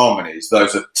those harmonies,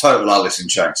 those are total Alice in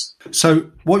Chains.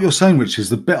 So what you're saying, Rich,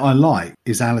 is the bit I like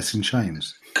is Alice in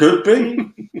Chains. Could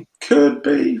be. Could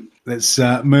be. Let's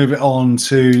move it on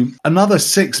to another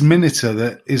 6-minuter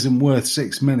that isn't worth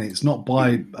 6 minutes, not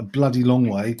by a bloody long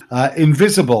way.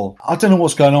 Invisible. I don't know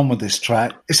what's going on with this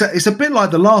track. It's a bit like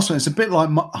the last one. It's a bit like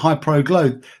High Pro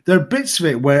Glow. There are bits of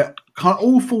it where kind of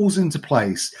all falls into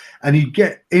place and you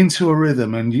get into a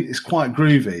rhythm and it's quite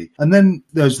groovy. And then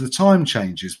there's the time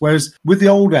changes. Whereas with the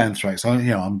old Anthrax,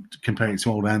 I'm comparing it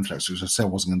to old Anthrax, which I said I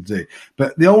wasn't going to do.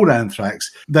 But the old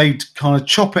Anthrax, they'd kind of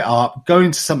chop it up, go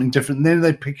into something different, and then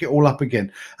they pick it all up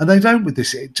again. And they don't with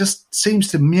this. It just seems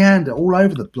to meander all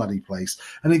over the bloody place.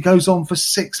 And it goes on for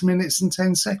 6 minutes and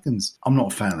 10 seconds. I'm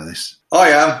not a fan of this. I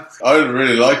am. I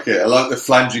really like it. I like the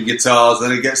flanging guitars,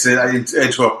 and it gets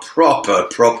into a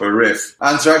proper riff.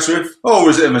 Anthrax riff, or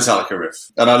is it a Metallica riff?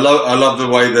 And I love the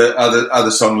way that how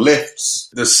the song lifts.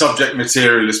 The subject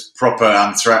material is proper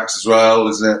Anthrax as well,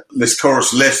 isn't it? This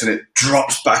chorus lifts and it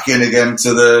drops back in again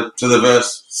to the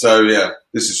verse. So yeah,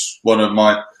 this is one of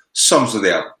my songs of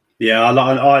the album. Yeah, I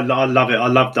love it.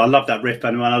 I love that riff,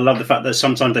 and I love the fact that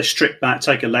sometimes they strip back,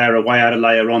 take a layer away, add a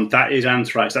layer on. That is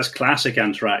Anthrax. That's classic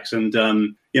Anthrax. And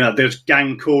there's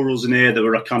gang chorals in here that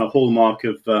were a kind of hallmark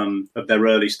of their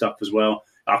early stuff as well.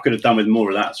 I could have done with more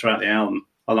of that throughout the album.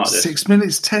 I like this. 6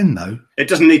 minutes 10 though. It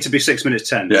doesn't need to be 6 minutes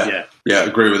 10. Yeah, I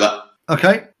agree with that.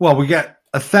 Okay, well we get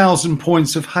 1,000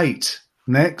 Points of Hate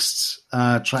next,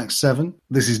 track 7.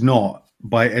 This is not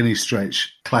by any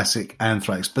stretch classic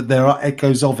Anthrax, but there are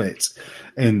echoes of it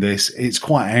in this. It's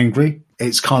quite angry.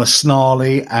 It's kind of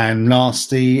snarly and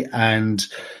nasty, and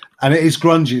And it is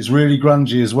grungy. It's really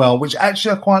grungy as well, which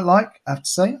actually I quite like, I have to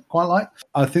say.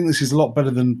 I think this is a lot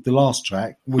better than the last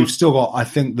track. We've still got, I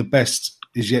think, the best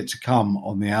is yet to come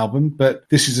on the album, but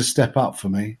this is a step up for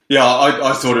me. Yeah,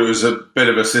 I thought it was a bit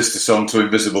of a sister song to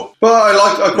Invisible. But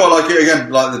I quite like it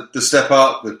again, like the step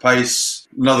up, the pace,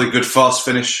 another good fast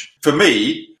finish. For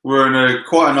me, we're in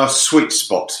quite a nice sweet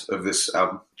spot of this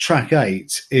album. Track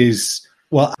 8 is...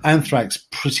 Well, Anthrax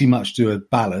pretty much do a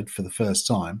ballad for the first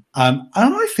time. And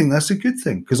I think that's a good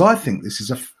thing, because I think this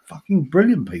is a fucking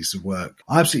brilliant piece of work.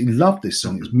 I absolutely love this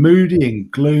song. It's moody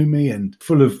and gloomy and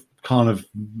full of kind of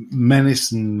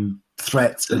menace and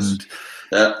threat and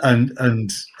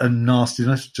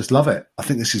nastiness. Just love it. I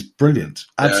think this is brilliant.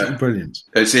 Absolutely brilliant.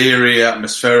 It's eerie,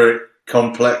 atmospheric,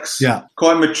 complex. Yeah.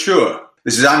 Quite mature.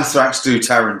 This is Anthrax do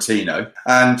Tarantino.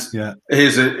 And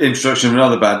here's an introduction of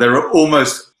another band. There are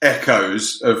almost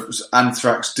echoes of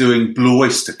Anthrax doing Blue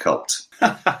Oyster Cult.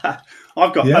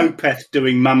 I've got Opeth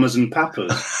doing Mamas and Papas.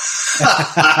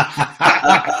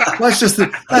 That's just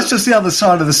the other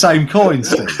side of the same coin,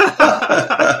 Steve.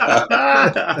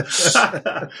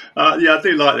 I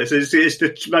do like this. It's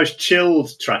the most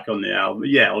chilled track on the album.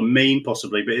 Yeah, or mean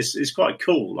possibly, but it's quite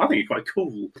cool. I think it's quite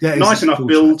cool. Yeah, nice enough cool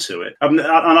build track to it. And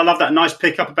I love that nice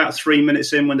pickup about 3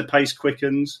 minutes in when the pace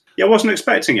quickens. Yeah, I wasn't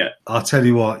expecting it. I'll tell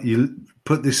you what, you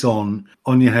put this on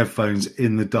your headphones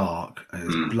in the dark.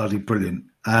 It's bloody brilliant.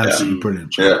 Absolutely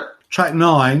brilliant. Yeah. Track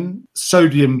 9,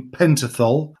 Sodium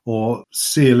Pentothal, or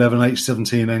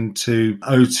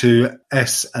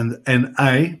C11H17N2O2S and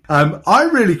NA. I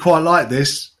really quite like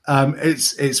this.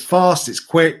 It's fast, it's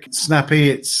quick,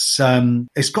 snappy. It's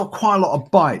got quite a lot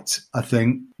of bite, I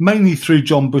think, mainly through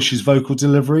John Bush's vocal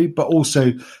delivery, but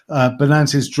also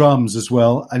Benante's drums as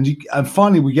well. And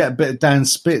finally, we get a bit of Dan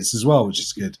Spitz as well, which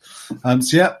is good.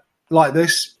 Like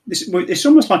this. It's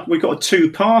almost like we've got a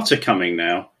two-parter coming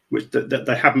now, which that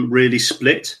they haven't really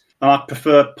split. And I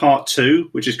prefer part 2,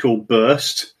 which is called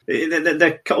Burst.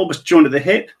 They're almost joined at the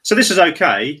hip. So this is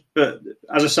okay, but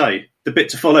as I say, the bit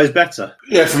to follow is better.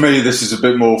 Yeah, for me, this is a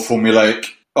bit more formulaic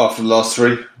after the last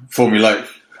 3. Formulaic.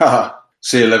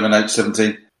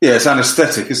 C11H17. Yeah, it's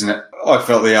anesthetic, isn't it? I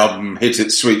felt the album hit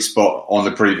its sweet spot on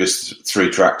the previous 3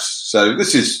 tracks. So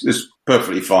this is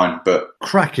perfectly fine, but...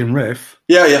 Cracking riff.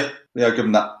 Yeah, I'll give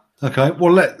them that. Okay,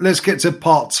 well, let's get to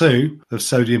part 2 of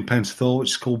Sodium Pentothal,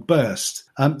 which is called Burst.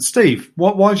 Steve,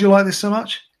 why do you like this so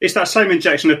much? It's that same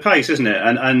injection of pace, isn't it?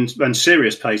 And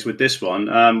serious pace with this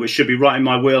one, which should be right in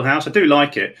my wheelhouse. I do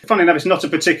like it. Funny enough, it's not a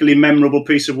particularly memorable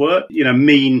piece of work. You know,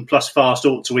 mean plus fast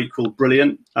ought to equal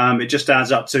brilliant. It just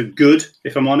adds up to good,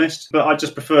 if I'm honest. But I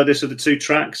just prefer this of the 2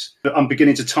 tracks. I'm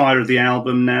beginning to tire of the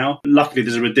album now. Luckily,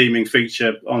 there's a redeeming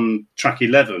feature on track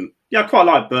 11. Yeah, I quite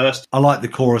like Burst. I like the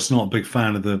chorus, not a big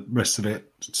fan of the rest of it.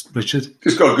 Richard?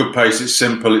 It's got a good pace. It's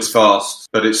simple, it's fast.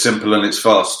 But it's simple and it's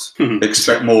fast.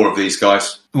 Expect more of these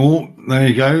guys. Oh, there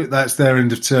you go. That's their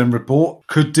end of term report.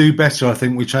 Could do better, I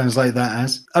think we translate that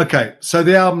as. Okay, so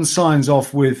the album signs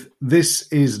off with This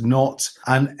Is Not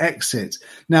an Exit.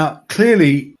 Now,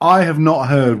 clearly, I have not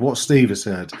heard what Steve has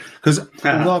heard. Because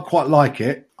although I quite like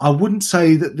it, I wouldn't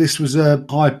say that this was a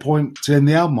high point to end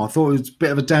the album. I thought it was a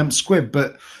bit of a damp squib,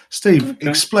 but... Steve,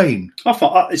 explain. I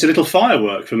thought it's a little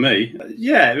firework for me.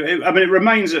 Yeah, it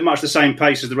remains at much the same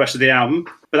pace as the rest of the album,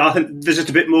 but I think there's just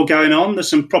a bit more going on. There's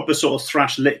some proper sort of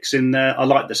thrash licks in there. I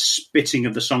like the spitting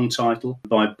of the song title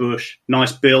by Bush.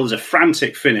 Nice build, there's a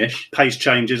frantic finish, pace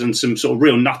changes, and some sort of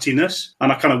real nuttiness.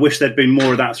 And I kind of wish there'd been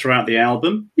more of that throughout the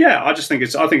album. Yeah, I think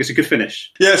it's a good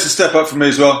finish. Yeah, it's a step up for me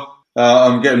as well.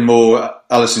 I'm getting more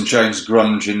Alice in Chains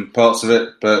grunge in parts of it,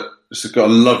 but it's got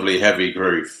a lovely heavy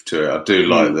groove to it. I do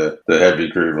like the heavy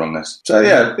groove on this. So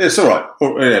yeah, it's all right.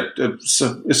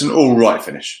 It's an all right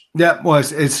finish. Yeah, well,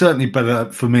 it's certainly better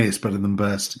for me. It's better than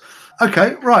Burst.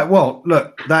 Okay, right. Well,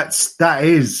 look, that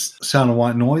is Sound of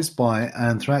White Noise by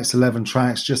Anthrax. 11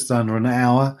 tracks, just under an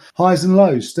hour. Highs and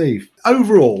lows, Steve.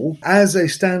 Overall, as a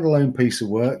standalone piece of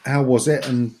work, how was it,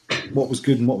 and what was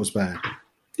good and what was bad?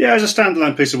 Yeah, as a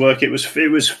standalone piece of work, it was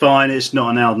fine. It's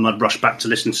not an album I'd rush back to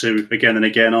listen to again and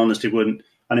again. Honestly, wouldn't.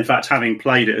 And in fact, having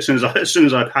played it, as soon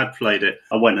as I had played it,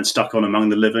 I went and stuck on Among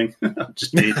the Living.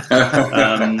 Just did.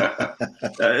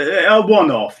 A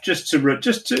one-off, just a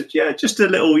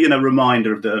little,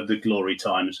 reminder of the glory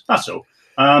times. That's all.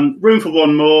 Room for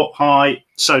one more. High.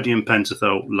 Sodium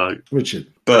Pentothal. Low. Richard.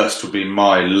 Burst would be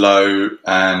my low,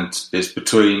 and it's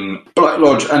between Black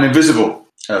Lodge and Invisible.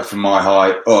 For my high,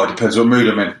 it depends what mood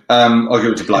I'm in. I'll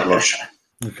give it to Black Lodge.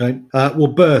 Okay. Well,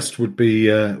 Burst would be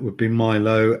my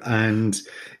low, and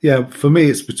yeah, for me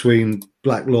it's between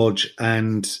Black Lodge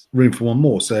and Room for One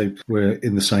More. So we're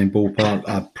in the same ballpark.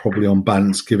 I'd probably on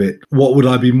balance give it. What would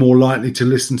I be more likely to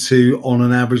listen to on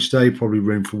an average day? Probably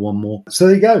Room for One More. So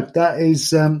there you go. That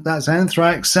is that's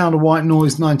Anthrax, Sound of White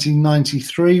Noise,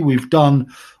 1993. We've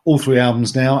done all three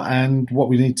albums now, and what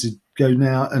we need to do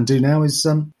now is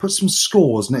put some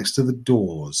scores next to the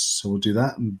doors. So we'll do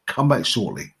that and come back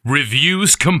shortly.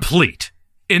 Reviews complete.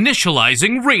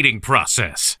 Initializing rating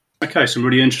process. Okay, some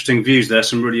really interesting views there,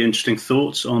 some really interesting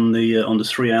thoughts on the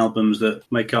three albums that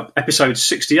make up episode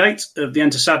 68 of the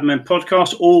Enter Sadmen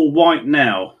podcast, all white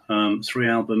now. Three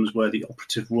albums where the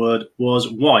operative word was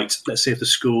white. Let's see if the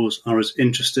scores are as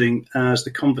interesting as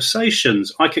the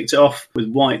conversations. I kicked it off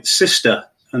with White Sister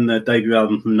and their debut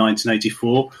album from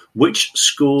 1984, which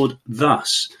scored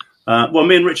thus. Well,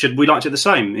 me and Richard, we liked it the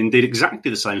same. Indeed,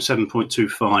 exactly the same.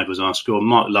 7.25 was our score.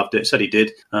 Mark loved it, said he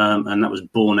did, and that was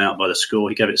borne out by the score.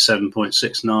 He gave it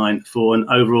 7.69 for an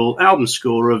overall album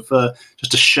score of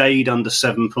just a shade under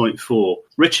 7.4.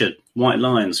 Richard, White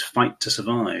Lions, Fight to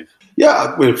Survive.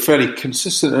 Yeah, we're fairly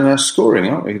consistent in our scoring,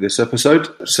 aren't we, this episode?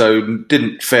 So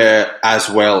didn't fare as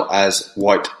well as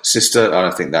White Sister, and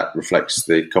I think that reflects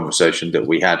the conversation that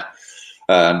we had.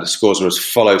 And the scores were as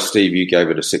follows. Steve, you gave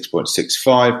it a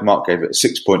 6.65, Mark gave it a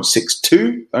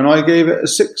 6.62, and I gave it a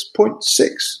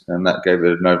 6.6. And that gave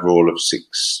it an overall of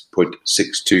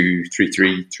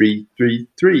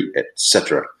 6.6233333,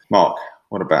 etc. Mark,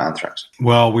 what about Anthrax?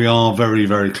 Well, we are very,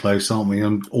 very close, aren't we,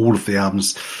 on all of the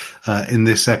albums in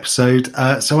this episode.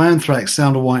 So Anthrax,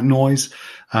 Sound of White Noise,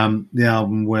 the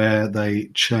album where they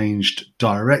changed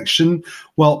direction.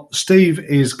 Well, Steve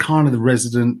is kind of the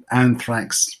resident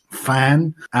Anthrax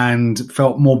fan and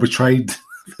felt more betrayed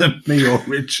than me or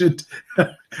Richard.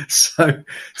 So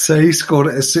he scored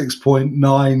it a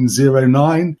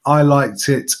 6.909. I liked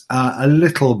it a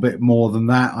little bit more than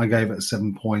that. I gave it a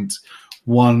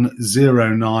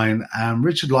 7.109, and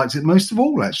Richard liked it most of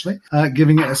all, actually,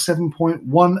 giving it a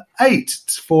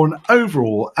 7.18 for an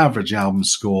overall average album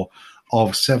score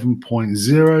of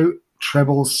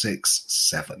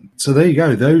 7.0667. So there you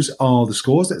go. Those are the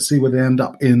scores. Let's see where they end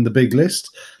up in the big list.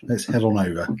 Let's head on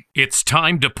over. It's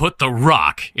time to put the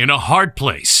rock in a hard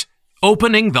place.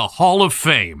 Opening the Hall of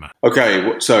Fame.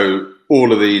 Okay, so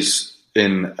all of these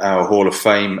in our Hall of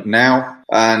Fame now.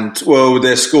 And, well,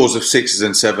 their scores of 6s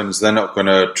and 7s, they're not going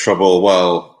to trouble,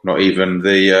 well, not even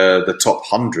the top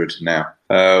 100 now.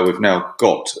 We've now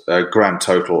got a grand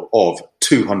total of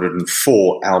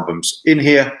 204 albums in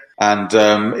here. And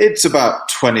it's about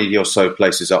 20 or so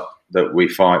places up that we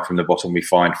find from the bottom. We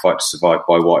find Fight to Survive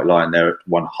by White Lion. They're at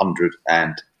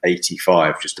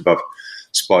 185, just above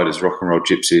Spider's Rock and Roll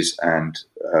Gypsies and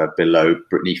below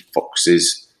Brittany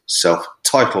Fox's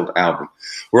self-titled album.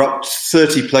 We're up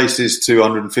 30 places to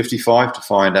 155 to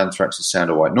find Anthrax's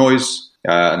Sound of White Noise.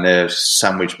 And they're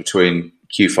sandwiched between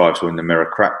Q5's When the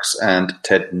Mirror Cracks and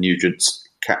Ted Nugent's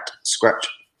Cat Scratch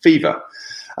Fever.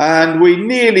 And we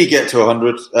nearly get to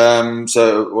 100.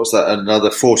 So what's that?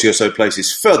 Another 40 or so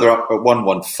places further up at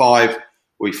 115,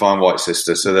 we find White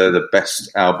Sister. So they're the best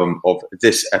album of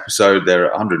this episode. They're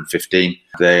at 115.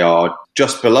 They are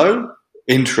just below,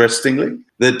 interestingly,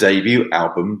 the debut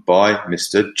album by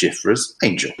Mr. Jifra's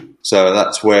Angel. So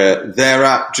that's where they're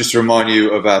at. Just to remind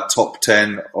you of our top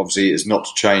 10. Obviously, it's not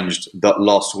changed that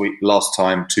last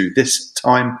time to this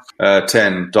time.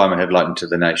 10, Diamond Head Lightning to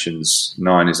the Nations.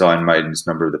 9 is Iron Maiden's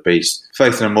Number of the Beast.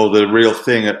 Faith No More, The Real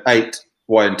Thing at 8.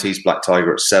 Y&T's Black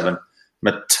Tiger at 7.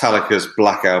 Metallica's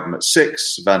Black Album at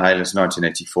 6. Van Halen's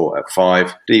 1984 at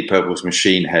 5. Deep Purple's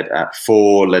Machine Head at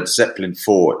 4. Led Zeppelin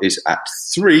 4 is at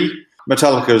 3.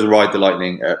 Metallica's Ride the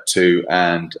Lightning at 2,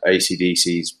 and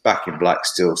AC/DC's Back in Black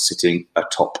still sitting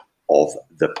atop of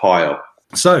the pile.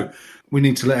 So we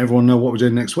need to let everyone know what we're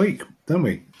doing next week, don't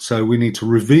we? So we need to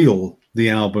reveal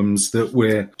the albums that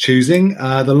we're choosing.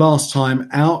 The last time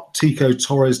out, Tico,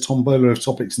 Torres, Tombola of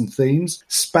Topics and Themes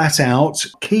spat out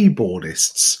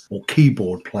keyboardists or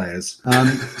keyboard players.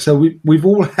 So we've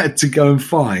all had to go and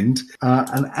find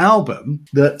an album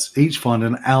that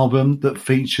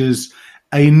features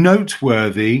a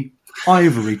noteworthy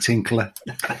ivory tinkler.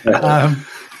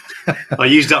 I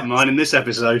used up mine in this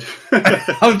episode.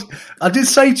 I did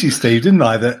say to you, Steve, didn't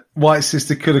I, that White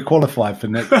Sister could have qualified for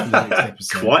next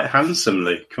episode. Quite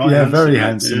handsomely. Very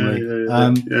handsomely.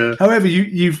 Yeah. However,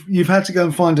 you've had to go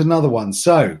and find another one.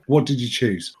 So, what did you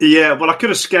choose? Yeah, well, I could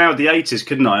have scoured the 80s,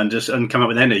 couldn't I, and come up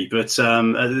with any. But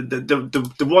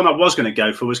the one I was going to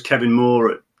go for was Kevin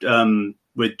Moore at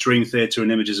with Dream Theater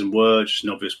and Images and Words, an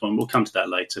obvious one. We'll come to that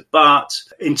later. But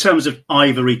in terms of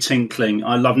ivory tinkling,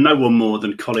 I love no one more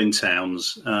than Colin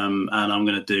Towns, and I'm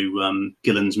going to do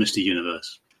Gillan's Mr.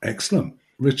 Universe. Excellent.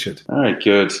 Richard. All right,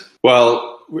 good.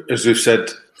 Well, as we've said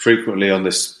frequently on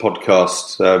this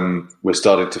podcast, we're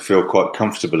starting to feel quite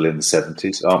comfortable in the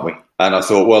 70s, aren't we? And I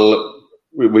thought, well,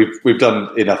 we've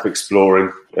done enough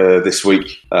exploring this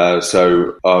week,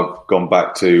 so I've gone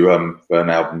back to an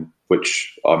album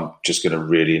which I'm just going to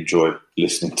really enjoy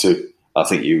listening to. I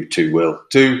think you two will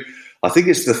too. I think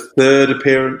it's the third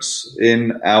appearance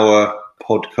in our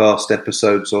podcast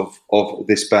episodes of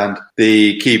this band.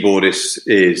 The keyboardist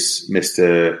is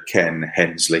Mr. Ken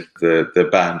Hensley. The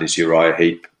band is Uriah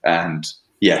Heep. And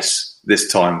yes,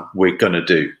 this time we're going to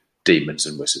do Demons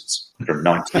and Wizards from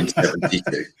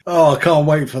 1972. Oh, I can't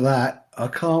wait for that.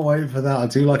 I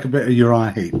do like a bit of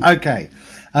Uriah Heep. Okay.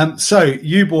 So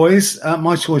you boys,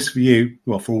 my choice for you,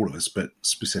 well, for all of us, but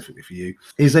specifically for you,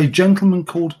 is a gentleman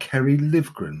called Kerry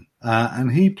Livgren.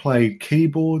 And he played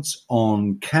keyboards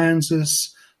on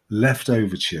Kansas Left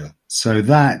Overture. So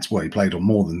he played on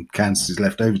more than Kansas's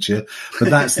Left Overture, but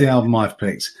that's the album I've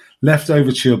picked. Left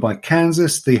Overture by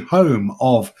Kansas, the home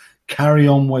of Carry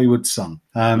On Wayward Son.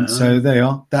 So there you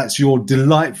are. That's your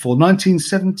delightful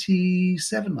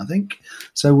 1977, I think.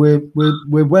 So we're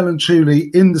well and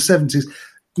truly in the 70s.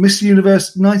 Mr.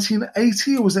 Universe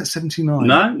 1980, or was that 79?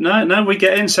 No. We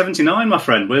get in 79, my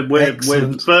friend. We're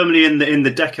firmly in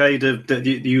the decade of that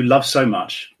you love so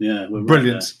much. Yeah, we're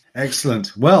brilliant, right.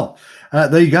 Excellent. Well,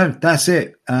 there you go. That's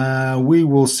it. We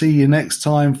will see you next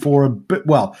time for a bit.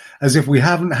 Well, as if we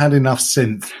haven't had enough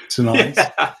synth tonight.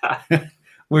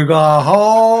 We've got a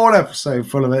whole episode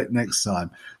full of it next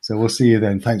time. So we'll see you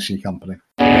then. Thanks for your company.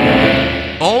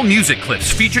 All music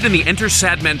clips featured in the Enter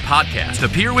Sadmen podcast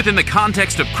appear within the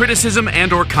context of criticism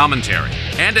and or commentary,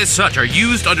 and as such are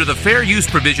used under the fair use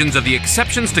provisions of the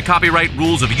exceptions to copyright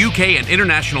rules of UK and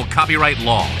international copyright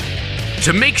law.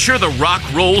 To make sure the rock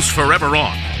rolls forever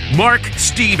on, Mark,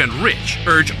 Steve, and Rich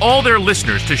urge all their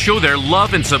listeners to show their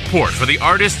love and support for the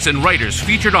artists and writers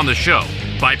featured on the show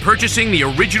by purchasing the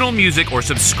original music or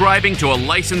subscribing to a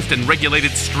licensed and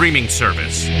regulated streaming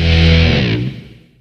service.